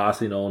Ingles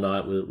passing all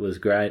night was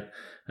great.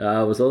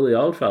 It was all the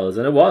old fellas,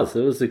 and it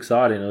was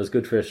exciting. It was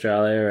good for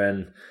Australia,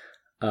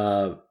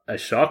 and a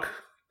shock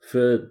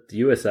for the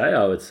USA,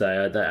 I would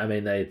say.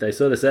 They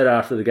sort of said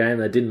after the game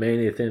they didn't mean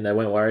anything, they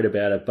weren't worried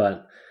about it,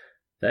 but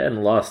they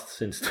hadn't lost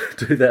since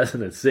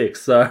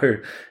 2006, so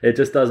it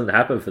just doesn't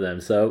happen for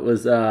them. So it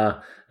was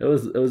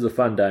a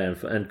fun day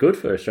and good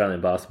for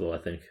Australian basketball, I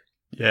think.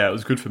 Yeah, it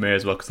was good for me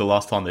as well, because the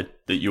last time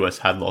that the US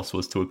had lost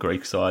was to a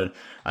Greek side,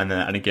 and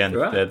again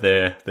right.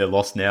 their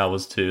loss now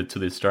was to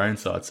the Australian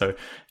side. So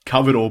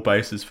covered all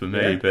bases for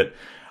me. Yeah. But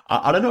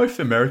I don't know if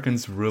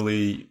Americans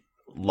really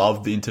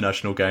love the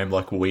international game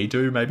like we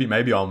do.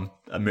 Maybe I'm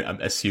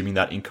assuming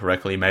that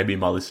incorrectly. Maybe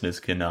my listeners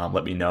can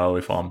let me know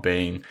if I'm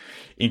being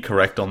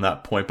incorrect on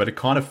that point. But it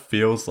kind of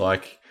feels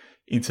like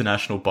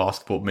international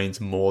basketball means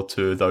more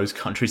to those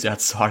countries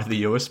outside of the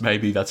US.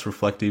 Maybe that's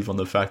reflective on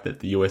the fact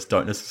that the US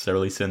don't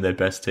necessarily send their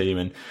best team,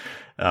 and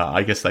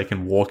I guess they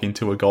can walk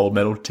into a gold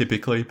medal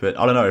typically. But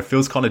I don't know, it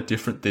feels kind of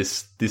different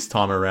this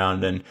time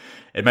around, and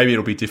maybe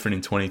it'll be different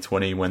in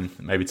 2020 when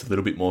maybe it's a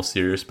little bit more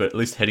serious. But at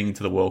least heading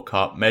into the World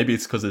Cup, maybe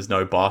it's because there's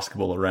no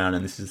basketball around,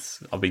 and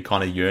I've been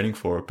kind of yearning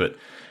for it, but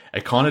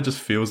it kind of just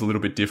feels a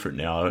little bit different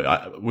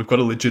now. We've got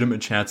a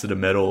legitimate chance at a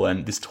medal,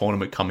 and this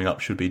tournament coming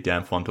up should be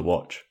damn fun to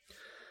watch.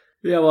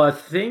 Yeah, well, I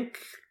think,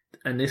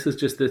 and this is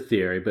just a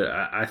theory, but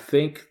I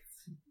think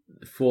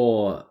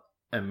for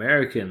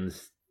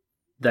Americans,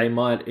 they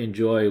might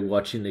enjoy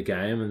watching the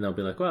game, and they'll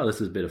be like, well,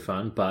 this is a bit of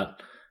fun,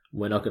 but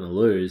we're not going to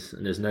lose,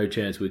 and there's no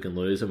chance we can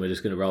lose, and we're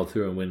just going to roll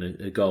through and win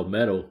a gold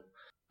medal.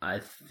 I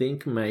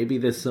think maybe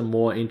there's some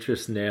more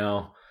interest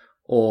now,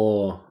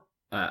 or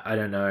I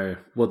don't know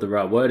what the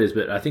right word is,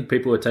 but I think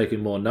people are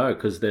taking more note,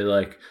 because they're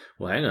like,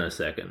 well, hang on a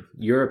second.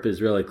 Europe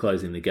is really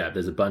closing the gap.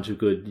 There's a bunch of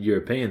good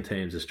European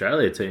teams.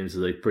 Australia teams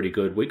are pretty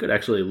good. We could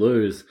actually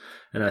lose.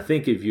 And I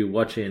think if you're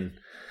watching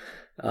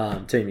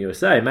Team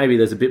USA, maybe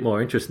there's a bit more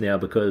interest now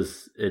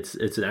because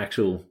it's an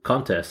actual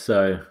contest.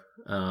 So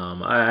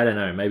I don't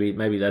know.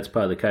 Maybe that's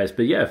part of the case.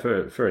 But yeah,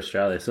 for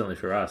Australia, certainly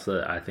for us,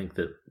 I think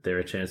that they're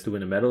a chance to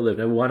win a medal. They've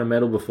never won a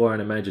medal before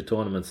in a major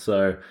tournament,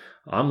 so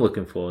I'm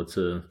looking forward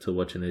to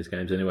watching these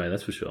games anyway,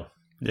 that's for sure.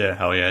 Yeah,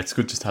 hell yeah. It's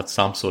good just to have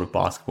some sort of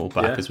basketball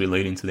back as we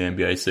lead into the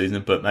NBA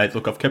season. But mate,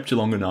 look, I've kept you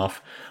long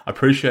enough. I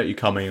appreciate you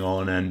coming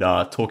on and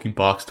talking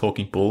Bucks,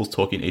 talking Bulls,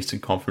 talking Eastern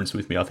Conference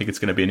with me. I think it's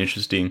going to be an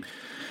interesting...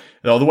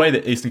 The way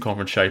that Eastern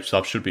Conference shapes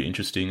up should be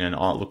interesting, and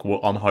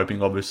I'm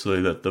hoping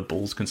obviously that the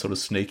Bulls can sort of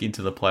sneak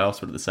into the playoffs,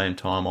 but at the same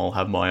time I'll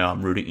have my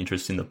rooting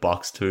interest in the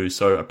Bucks too.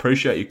 So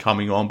appreciate you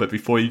coming on, but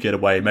before you get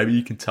away, maybe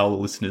you can tell the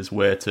listeners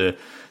where to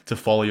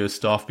follow your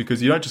stuff,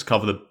 because you don't just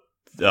cover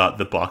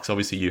the Bucks.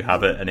 Obviously you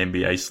have an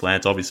NBA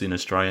slant, obviously an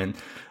Australian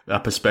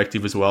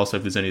perspective as well. So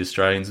if there's any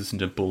Australians listening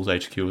to Bulls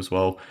HQ as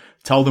well,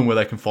 tell them where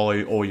they can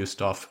follow all your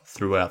stuff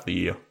throughout the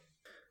year.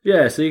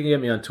 Yeah, so you can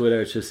get me on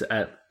Twitter. It's just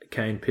at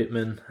Kane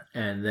Pittman,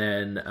 and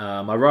then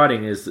my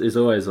writing is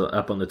always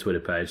up on the Twitter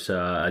page, so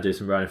I do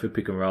some writing for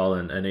Pick and Roll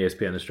and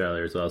ESPN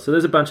Australia as well. So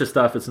there's a bunch of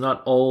stuff. It's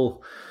not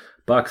all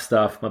Bucks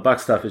stuff. My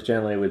Bucks stuff is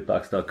generally with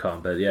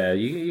Bucks.com, but yeah,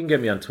 you can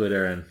get me on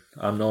Twitter, and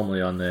I'm normally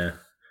on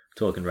there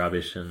talking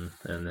rubbish and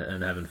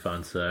having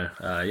fun. So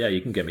yeah,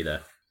 you can get me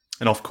there.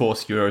 And of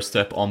course,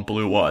 Eurostep on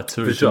Blue Wire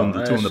too, For sure.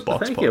 doing the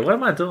box Thank pod. you. What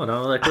am I doing?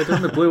 I'm like, we're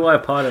doing the Blue Wire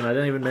pod, and I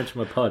didn't even mention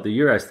my pod, the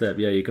Eurostep.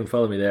 Yeah, you can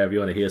follow me there if you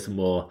want to hear some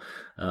more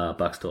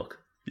Bucks talk.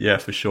 Yeah,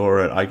 for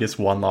sure. And I guess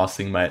one last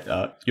thing, mate.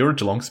 You're a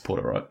Geelong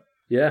supporter, right?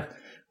 Yeah.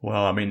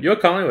 Well, I mean, You're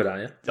Collingwood,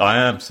 aren't you? I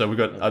am. So we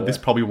got this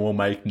probably will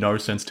make no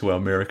sense to our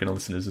American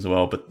listeners as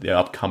well. But the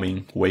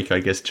upcoming week,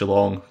 I guess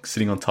Geelong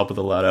sitting on top of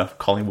the ladder,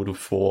 Collingwood with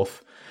 4th.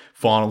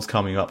 Finals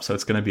coming up, so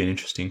it's going to be an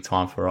interesting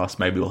time for us.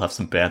 Maybe we'll have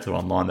some banter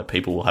online that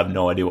people will have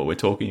no idea what we're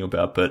talking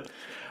about, but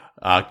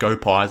go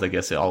Pies, I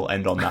guess I'll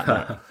end on that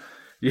note.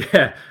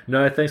 Yeah,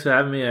 no, thanks for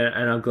having me,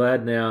 and I'm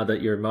glad now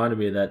that you reminded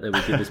me that we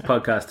did this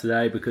podcast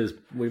today, because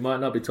we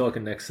might not be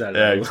talking next Saturday.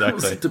 Yeah,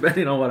 exactly.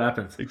 Depending on what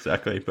happens.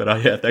 Exactly.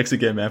 But yeah, thanks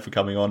again, man, for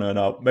coming on,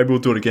 and maybe we'll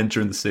do it again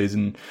during the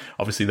season.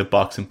 Obviously, the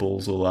Bucks and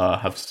Bulls will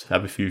have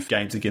a few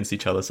games against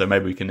each other, so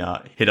maybe we can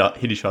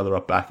hit each other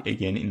up back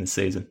again in the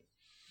season.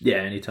 Yeah,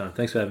 anytime.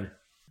 Thanks for having me.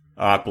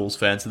 All right, Bulls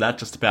fans, so that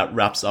just about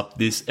wraps up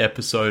this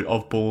episode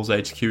of Bulls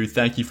HQ.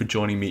 Thank you for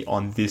joining me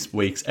on this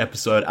week's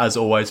episode. As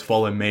always,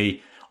 follow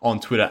me on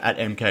Twitter at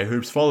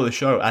MKHoops. Follow the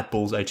show at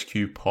Bulls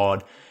HQ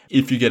Pod.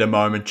 If you get a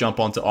moment, jump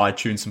onto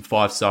iTunes. Some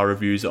 5-star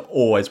reviews are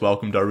always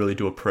welcomed. I really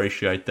do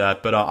appreciate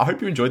that. But I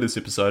hope you enjoyed this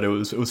episode. It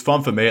was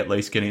fun for me, at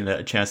least, getting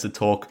a chance to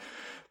talk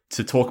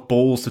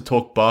Bulls, to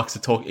talk Bucks, to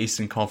talk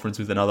Eastern Conference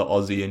with another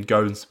Aussie, and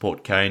go and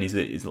support Kane.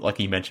 He's like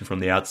he mentioned from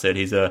the outset,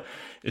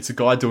 it's a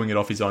guy doing it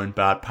off his own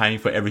bat, paying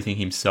for everything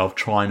himself,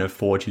 trying to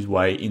forge his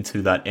way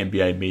into that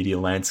NBA media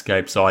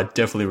landscape. So I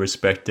definitely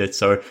respect it.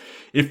 So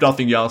if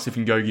nothing else, if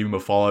you can go give him a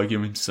follow,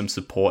 give him some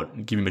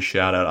support, give him a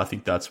shout out, I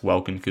think that's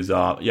welcome, because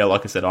yeah,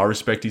 like I said, I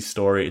respect his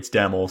story. It's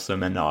damn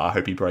awesome, and I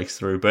hope he breaks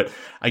through. But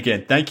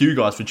again, thank you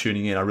guys for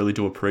tuning in. I really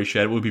do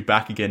appreciate it. We'll be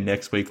back again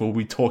next week. We'll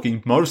be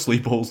talking mostly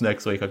Bulls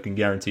next week, I can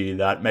guarantee you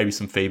that. Maybe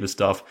some FIBA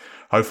stuff.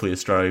 Hopefully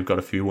Australia have got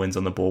a few wins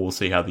on the ball. We'll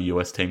see how the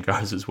US team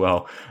goes as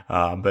well.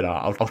 But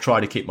I'll try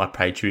to keep my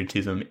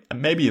patriotism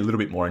maybe a little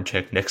bit more in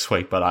check next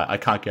week, but I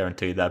can't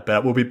guarantee that.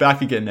 But we'll be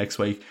back again next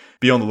week.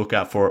 Be on the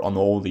lookout for it on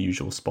all the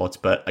usual spots.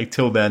 But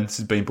until then, this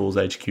has been Bulls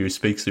HQ.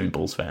 Speak soon,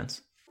 Bulls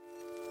fans.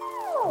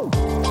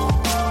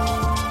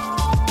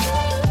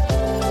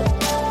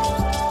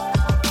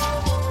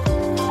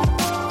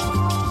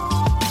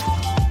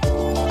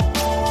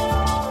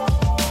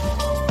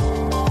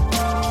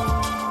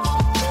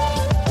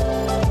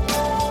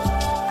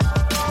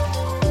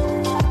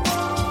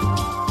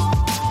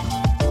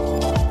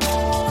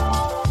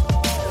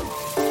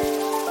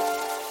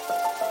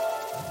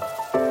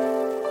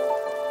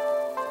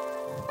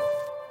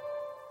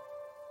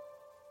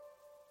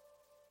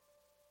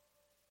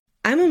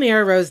 I'm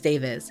Amira Rose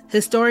Davis,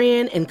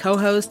 historian and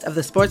co-host of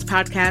the sports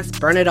podcast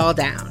Burn It All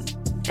Down.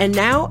 And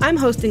now I'm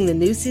hosting the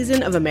new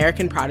season of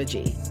American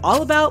Prodigy,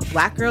 all about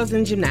Black girls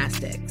in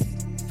gymnastics.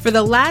 For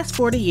the last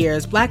 40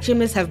 years, Black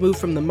gymnasts have moved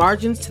from the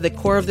margins to the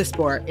core of the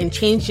sport and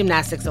changed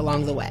gymnastics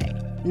along the way.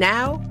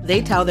 Now,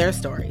 they tell their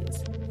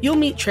stories. You'll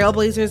meet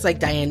trailblazers like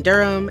Diane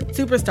Durham,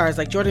 superstars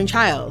like Jordan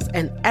Childs,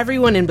 and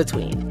everyone in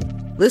between.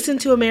 Listen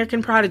to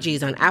American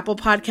Prodigies on Apple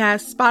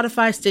Podcasts,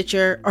 Spotify,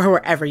 Stitcher, or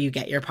wherever you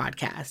get your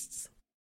podcasts.